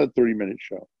 So it's about a 30-minute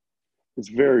show. It's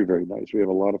very, very nice. We have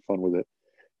a lot of fun with it.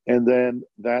 And then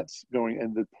that's going,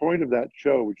 and the point of that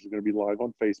show, which is going to be live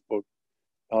on Facebook,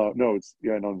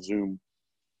 and on Zoom,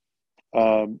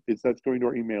 that's going to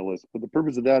our email list. But the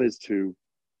purpose of that is to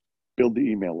build the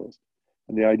email list.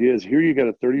 And the idea is here you get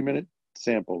a 30-minute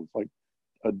sample. It's like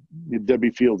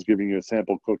Debbie Fields giving you a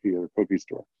sample cookie at a cookie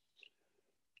store.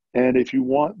 And if you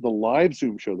want the live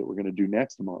Zoom show that we're going to do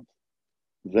next month,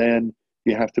 then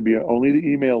you have to be, only the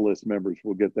email list members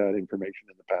will get that information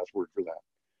and the password for that.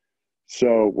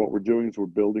 So what we're doing is we're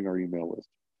building our email list.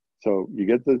 So you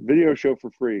get the video show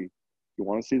for free. You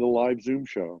want to see the live Zoom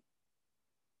show,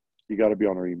 you got to be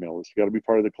on our email list. You got to be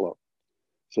part of the club.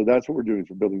 So that's what we're doing, is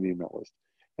we're building the email list.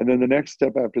 And then the next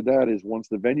step after that is once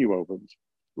the venue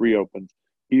reopens,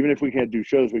 even if we can't do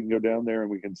shows, we can go down there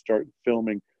and we can start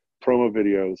filming promo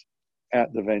videos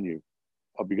at the venue.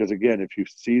 Because again, if you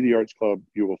see the Arts Club,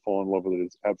 you will fall in love with it.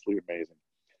 It's absolutely amazing.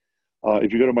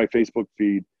 If you go to my Facebook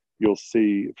feed, you'll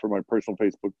see, for my personal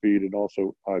Facebook feed, and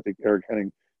also I think Eric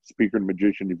Henning, speaker and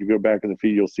magician, if you go back in the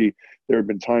feed, you'll see there have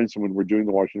been times when we're doing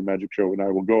the Washington Magic Show and I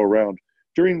will go around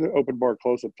during the open bar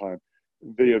close-up time,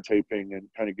 videotaping and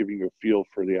kind of giving you a feel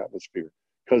for the atmosphere,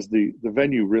 because the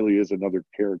venue really is another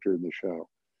character in the show.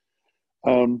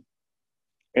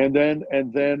 And then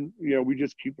we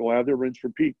just keep lather, rinse,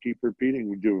 repeat, keep repeating.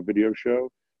 We do a video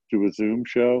show, do a Zoom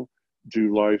show,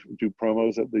 do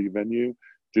promos at the venue,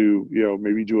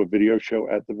 maybe do a video show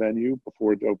at the venue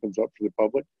before it opens up for the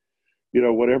public.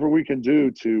 Whatever we can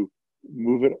do to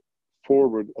move it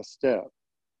forward a step,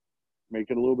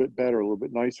 make it a little bit better, a little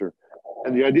bit nicer.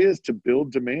 And the idea is to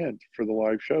build demand for the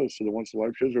live shows, so that once the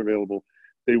live shows are available,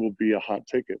 they will be a hot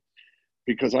ticket.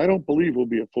 Because I don't believe we'll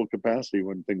be at full capacity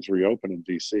when things reopen in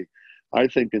DC. I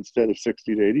think instead of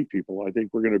 60 to 80 people, I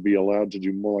think we're going to be allowed to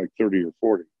do more like 30 or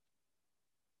 40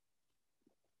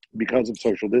 because of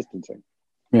social distancing.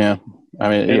 Yeah. I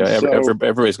mean,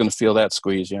 everybody's going to feel that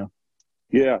squeeze. Yeah.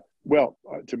 Yeah. Well,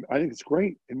 I think it's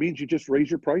great. It means you just raise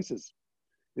your prices.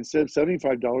 Instead of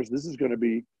 $75, this is going to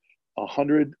be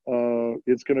 $100.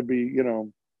 It's going to be,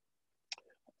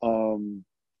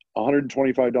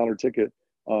 $125 ticket.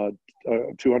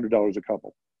 $200 a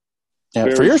couple.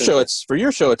 Yeah, for your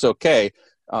show, it's okay.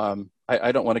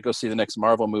 I don't want to go see the next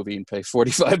Marvel movie and pay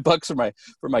 $45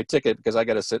 for my ticket because I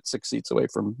got to sit 6 seats away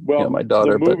from my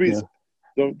daughter.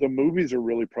 The movies are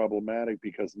really problematic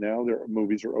because now their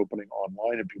movies are opening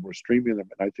online and people are streaming them,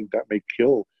 and I think that may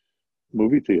kill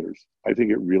movie theaters. I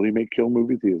think it really may kill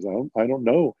movie theaters. I don't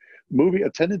know. Movie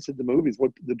attendance at the movies.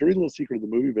 What the dirty little secret of the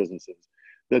movie business is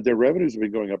that their revenues have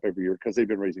been going up every year because they've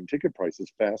been raising ticket prices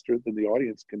faster than the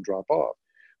audience can drop off.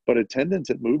 But attendance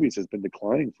at movies has been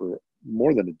declining for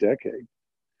more than a decade.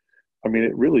 I mean,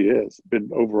 it really is. Been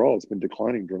overall, it's been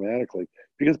declining dramatically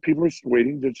because people are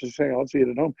waiting to just say, "I'll see it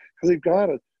at home," because they've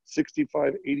got a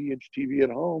 65, 80-inch TV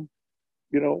at home.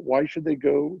 Why should they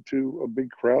go to a big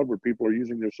crowd where people are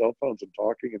using their cell phones and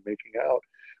talking and making out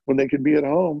when they can be at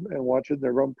home and watch it in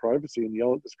their own privacy and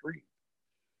yell at the screen?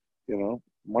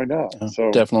 Why not? Yeah,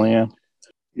 So definitely, yeah.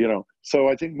 So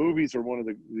I think movies are one of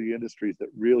the industries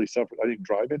that really suffered. I think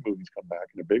drive-in movies come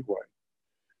back in a big way.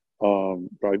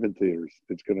 Drive-in theaters.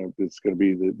 It's gonna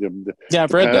be the Yeah,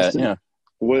 I've the read that. past, and Yeah.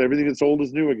 everything that's old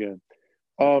is new again.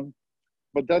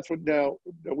 But that's what now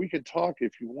we can talk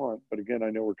if you want. But again,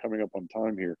 I know we're coming up on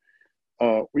time here.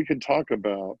 We can talk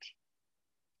about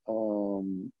how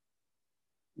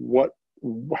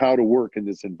to work in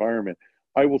this environment.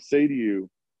 I will say to you,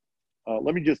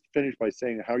 let me just finish by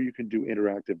saying how you can do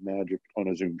interactive magic on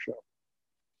a Zoom show.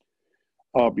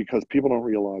 Because people don't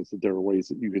realize that there are ways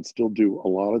that you can still do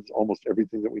almost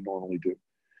everything that we normally do.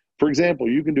 For example,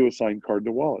 you can do a signed card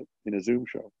to wallet in a Zoom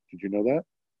show. Did you know that?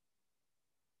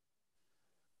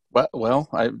 Well,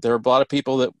 there are a lot of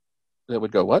people that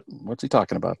would go, what's he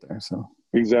talking about there? So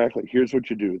Exactly. Here's what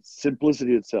you do. It's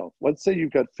simplicity itself. Let's say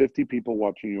you've got 50 people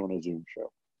watching you on a Zoom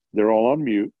show. They're all on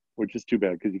mute, which is too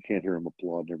bad because you can't hear them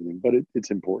applaud and everything, but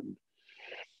it's important.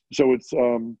 So it's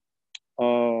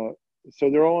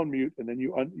so they're all on mute, and then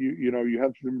you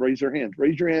have them raise their hand.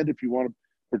 Raise your hand if you want to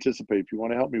participate, if you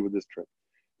want to help me with this trick.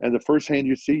 And the first hand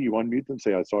you see, you unmute them,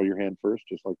 say, "I saw your hand first,"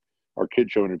 just like our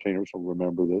kid show entertainers will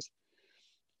remember this.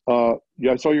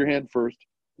 Yeah, I saw your hand first.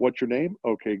 What's your name?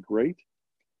 Okay, great.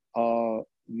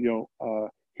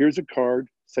 Here's a card.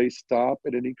 Say stop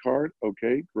at any card.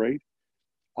 Okay, great.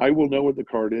 I will know what the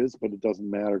card is, but it doesn't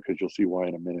matter because you'll see why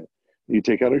in a minute. You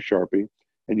take out a Sharpie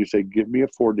and you say, "Give me a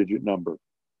 4-digit number."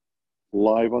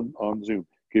 Live on Zoom.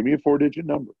 Give me a 4-digit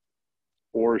number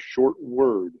or a short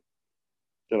word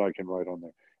that I can write on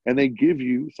there. And they give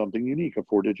you something unique, a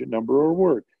 4-digit number or a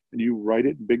word. And you write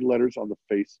it in big letters on the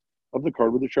face of the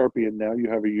card with a Sharpie, and now you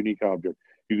have a unique object.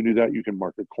 You can do that. You can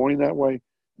mark a coin that way.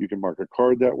 You can mark a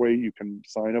card that way. You can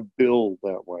sign a bill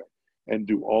that way and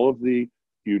do all of the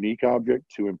unique object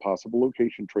to impossible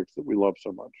location tricks that we love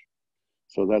so much.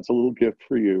 So that's a little gift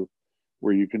for you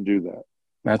where you can do that.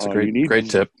 that's a great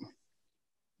tip.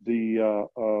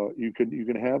 You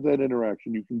can have that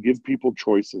interaction. You can give people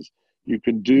choices. You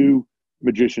can do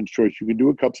magician's choice. You can do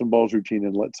a cups and balls routine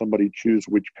and let somebody choose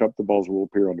which cup the balls will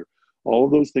appear under. All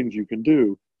of those things you can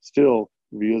do still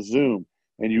via Zoom.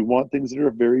 And you want things that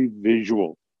are very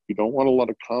visual. You don't want a lot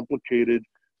of complicated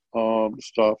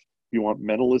stuff. You want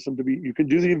mentalism to be. You can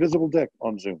do the invisible deck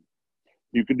on Zoom.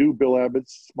 You can do Bill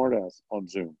Abbott's smartass on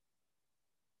Zoom.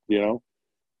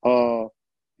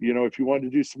 If you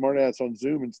wanted to do smartass on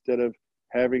Zoom instead of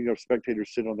having a spectator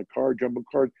sit on the jumbo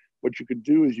card, what you can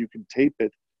do is you can tape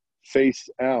it face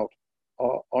out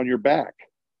on your back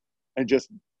and just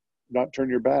not turn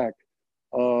your back.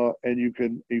 And you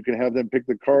can have them pick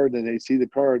the card, and they see the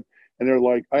card, and they're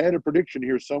like, "I had a prediction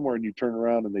here somewhere," and you turn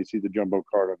around and they see the jumbo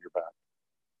card on your back,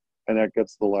 and that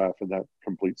gets the laugh, and that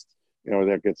completes,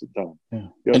 that gets it done. Yeah.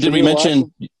 And did we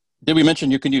mention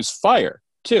you can use fire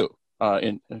too?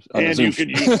 And you can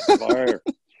use fire,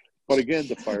 but again,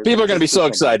 the fire. People are going to be so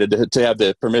excited to have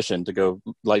the permission to go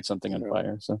light something on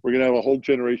fire. So we're going to have a whole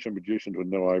generation of magicians with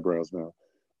no eyebrows now.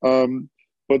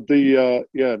 But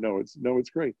it's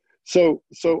great. So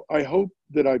I hope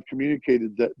that I've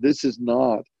communicated that this is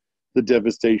not the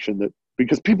devastation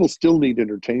because people still need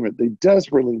entertainment. They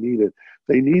desperately need it.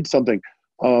 They need something.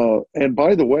 And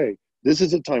by the way, this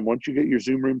is a time, once you get your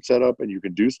Zoom room set up and you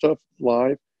can do stuff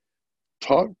live,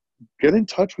 get in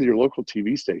touch with your local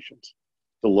TV stations,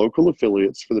 the local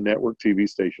affiliates for the network TV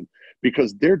station,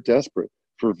 because they're desperate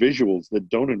for visuals that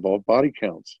don't involve body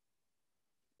counts.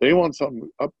 They want something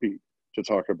upbeat to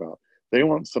talk about. They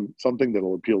want something that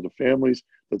will appeal to families,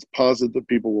 that's positive, that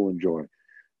people will enjoy.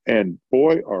 And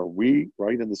boy, are we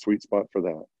right in the sweet spot for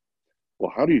that.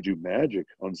 Well, how do you do magic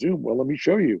on Zoom? Well, let me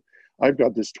show you. I've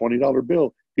got this $20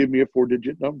 bill. Give me a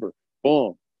 4-digit number.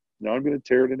 Boom. Now I'm going to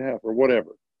tear it in half or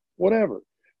whatever.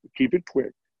 Keep it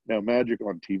quick. Now, magic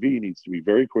on TV needs to be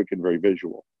very quick and very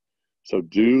visual. So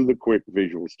do the quick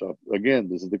visual stuff. Again,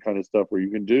 this is the kind of stuff where you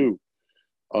can do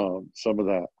some of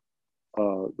that,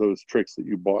 those tricks that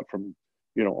you bought from,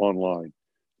 online.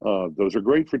 Those are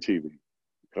great for TV.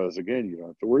 because again, you don't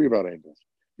have to worry about angles.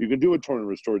 You can do a torn and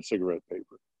restored cigarette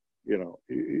paper.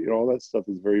 All that stuff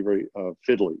is very, very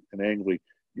fiddly and angly.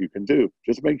 You can do.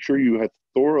 Just make sure you have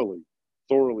thoroughly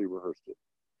rehearsed it,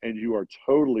 and you are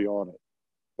totally on it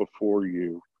before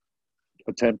you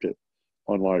attempt it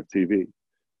on live TV.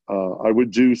 I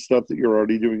would do stuff that you're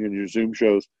already doing in your Zoom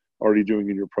shows, already doing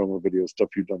in your promo videos, stuff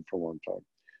you've done for a long time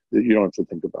that you don't have to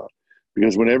think about.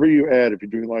 Because whenever you add, if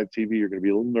you're doing live TV, you're going to be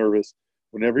a little nervous.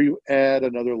 Whenever you add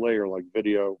another layer like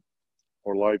video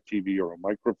or live TV or a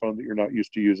microphone that you're not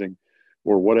used to using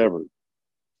or whatever,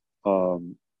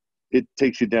 it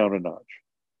takes you down a notch.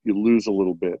 You lose a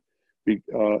little bit.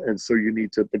 And so you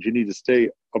need to stay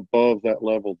above that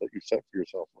level that you set for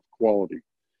yourself of quality.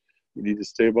 You need to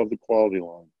stay above the quality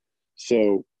line.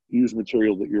 So use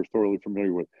material that you're thoroughly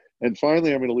familiar with. And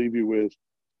finally, I'm going to leave you with,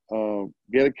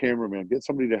 get a cameraman, get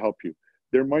somebody to help you.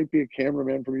 There might be a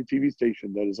cameraman from your TV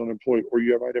station that is unemployed, or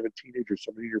you might have a teenager,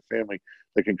 somebody in your family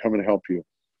that can come and help you.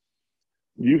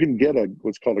 You can get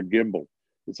what's called a gimbal.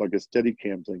 It's like a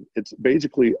Steadicam thing. It's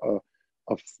basically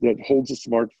that holds a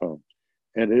smartphone.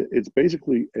 And it's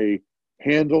basically a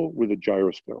handle with a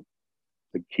gyroscope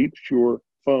that keeps your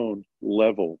phone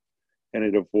level, and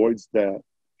it avoids that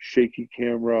shaky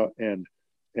camera and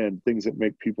things that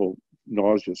make people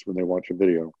nauseous when they watch a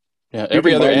video. Yeah,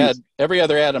 every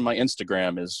other ad on my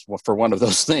Instagram is for one of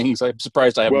those things. I'm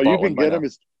surprised I haven't bought one by now.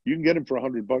 You can get them for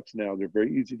 $100 now. They're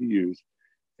very easy to use,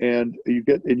 and you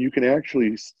can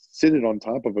actually sit it on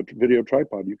top of a video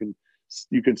tripod. You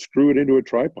can screw it into a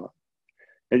tripod,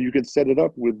 and you can set it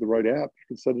up with the right app. You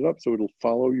can set it up so it'll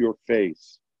follow your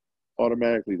face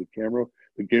automatically. The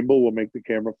gimbal will make the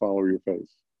camera follow your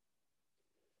face,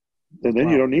 and then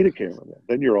you don't need a camera.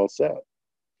 Then you're all set.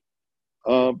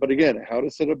 But again, how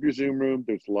to set up your Zoom room.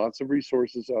 There's lots of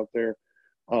resources out there.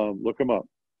 Look them up.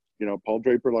 Paul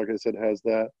Draper, like I said, has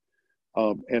that.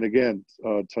 And again,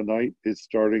 tonight is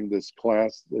starting this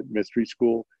class at Mystery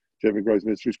School, Jeff McBride's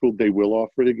Mystery School. They will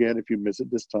offer it again if you miss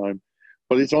it this time.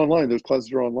 But it's online. Those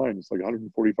classes are online. It's like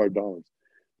 $145.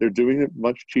 They're doing it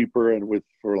much cheaper and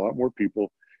for a lot more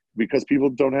people, because people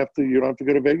you don't have to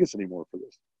go to Vegas anymore for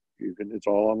this. It's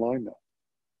all online now.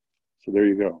 So there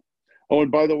you go. Oh,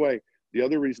 and by the way, the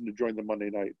other reason to join the Monday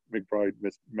Night McBride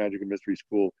Magic and Mystery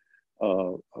School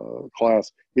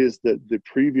class is that the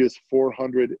previous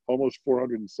almost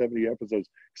 470 episodes,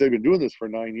 because they've been doing this for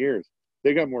 9 years,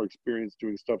 they got more experience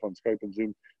doing stuff on Skype and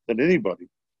Zoom than anybody.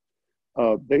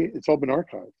 It's all been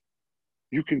archived.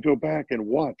 You can go back and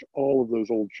watch all of those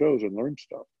old shows and learn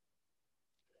stuff.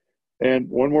 And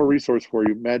one more resource for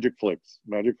you, MagicFlix,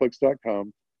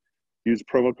 magicflix.com. Use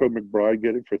promo code McBride,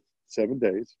 get it for 7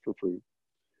 days for free.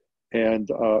 And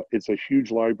it's a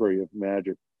huge library of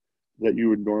magic that you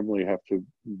would normally have to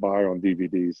buy on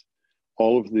DVDs.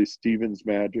 All of the Stevens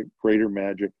Magic, Greater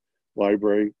Magic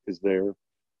library is there.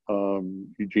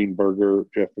 Eugene Berger,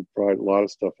 Jeff McBride, a lot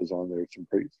of stuff is on there. It's some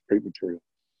great material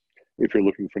if you're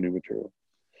looking for new material.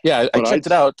 Yeah, I checked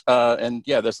it out, and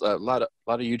yeah, there's a lot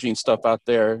of Eugene stuff out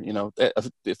there.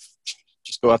 If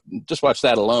just go out, just watch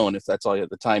that alone if that's all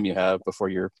the time you have before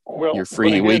your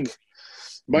free week.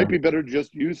 Might be better to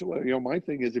just use it. My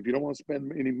thing is, if you don't want to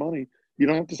spend any money, you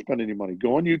don't have to spend any money.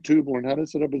 Go on YouTube, learn how to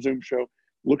set up a Zoom show.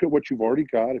 Look at what you've already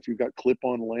got. If you've got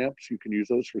clip-on lamps, you can use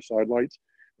those for side lights.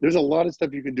 There's a lot of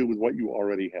stuff you can do with what you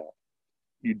already have.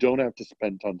 You don't have to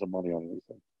spend tons of money on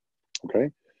anything. Okay?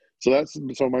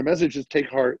 So my message is take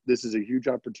heart. This is a huge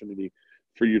opportunity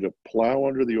for you to plow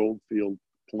under the old field,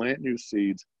 plant new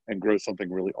seeds, and grow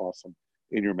something really awesome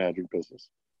in your magic business.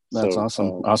 That's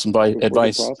awesome. Awesome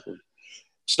advice.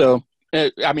 So,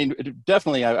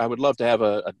 definitely, I would love to have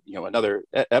another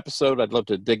episode. I'd love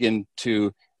to dig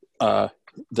into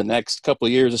the next couple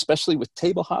of years, especially with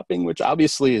table hopping, which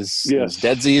obviously is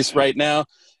deadsies right now.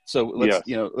 So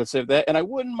let's save that. And I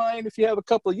wouldn't mind if you have a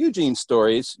couple of Eugene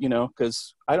stories,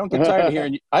 because I don't get tired of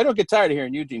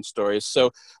hearing Eugene stories.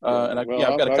 So, I've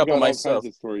got a couple myself.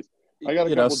 Kinds of stories. I got a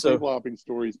couple of table hopping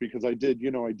stories because I did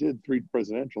 3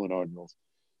 presidential inaugurals.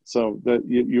 So that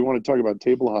you want to talk about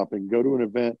table hopping, go to an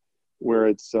event where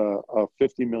it's a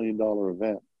 $50 million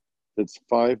event. It's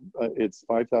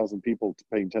 5,000 people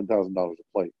paying $10,000 a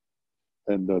plate,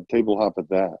 and table hop at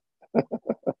that.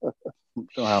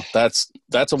 Wow, that's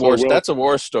a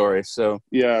war story. So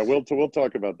yeah, we'll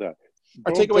talk about that.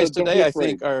 Our takeaways today, I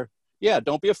think, are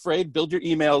don't be afraid. Build your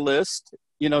email list.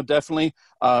 Definitely.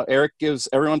 Eric gives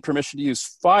everyone permission to use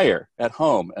fire at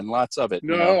home, and lots of it.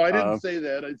 No, I didn't say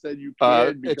that. I said you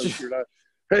can because you're not.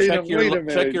 Hey, wait a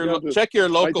minute. Check your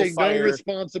local fire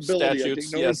statutes. I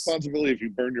take no responsibility if you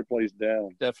burn your place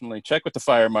down. Definitely check with the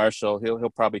fire marshal. He'll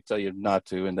probably tell you not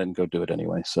to, and then go do it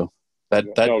anyway. So That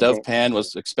No, Dove don't. pan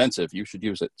was expensive. You should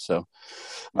use it. So,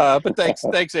 but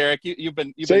thanks, Eric. You've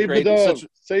been Save great. the dove.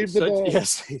 Save the Such dove.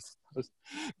 yes,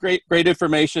 great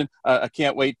information. I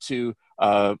can't wait to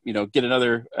get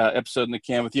another episode in the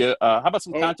can with you. How about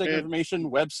some contact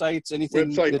information, websites,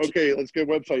 anything? Website. Okay, let's get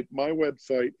website. My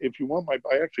website. If you want I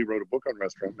actually wrote a book on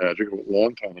restaurant magic a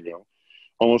long time ago,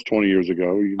 almost 20 years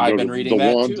ago. You can I've go been to reading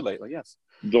that too lately. Yes.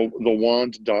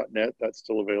 Thewand.net. That's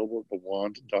still available.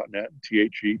 Thewand.net.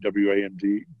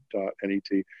 THEWAND.net.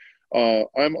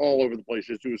 I'm all over the place.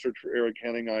 Just do a search for Eric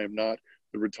Henning. I am not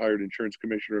the retired insurance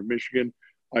commissioner of Michigan.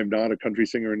 I'm not a country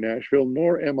singer in Nashville,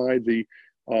 nor am I the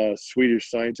Swedish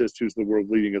scientist who's the world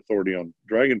leading authority on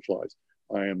dragonflies.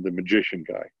 I am the magician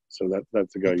guy. So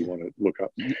that's the guy you want to look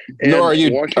up. Nor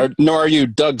are you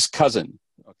Doug's cousin.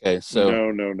 Okay,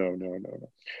 so no.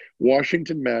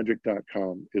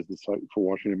 WashingtonMagic.com is the site for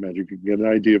Washington Magic. You can get an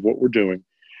idea of what we're doing,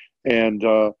 and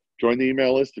join the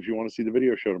email list if you want to see the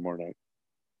video show tomorrow night.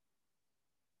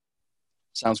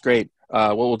 Sounds great.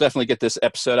 Well, we'll definitely get this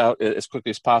episode out as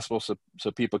quickly as possible, so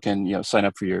people can sign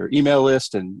up for your email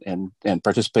list and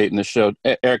participate in the show.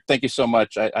 Eric, thank you so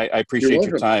much. I appreciate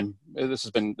your time. This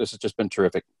has just been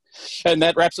terrific. And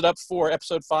that wraps it up for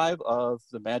episode 5 of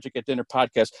the Magic at Dinner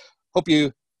podcast. Hope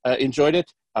you enjoyed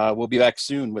it. We'll be back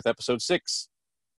soon with episode 6.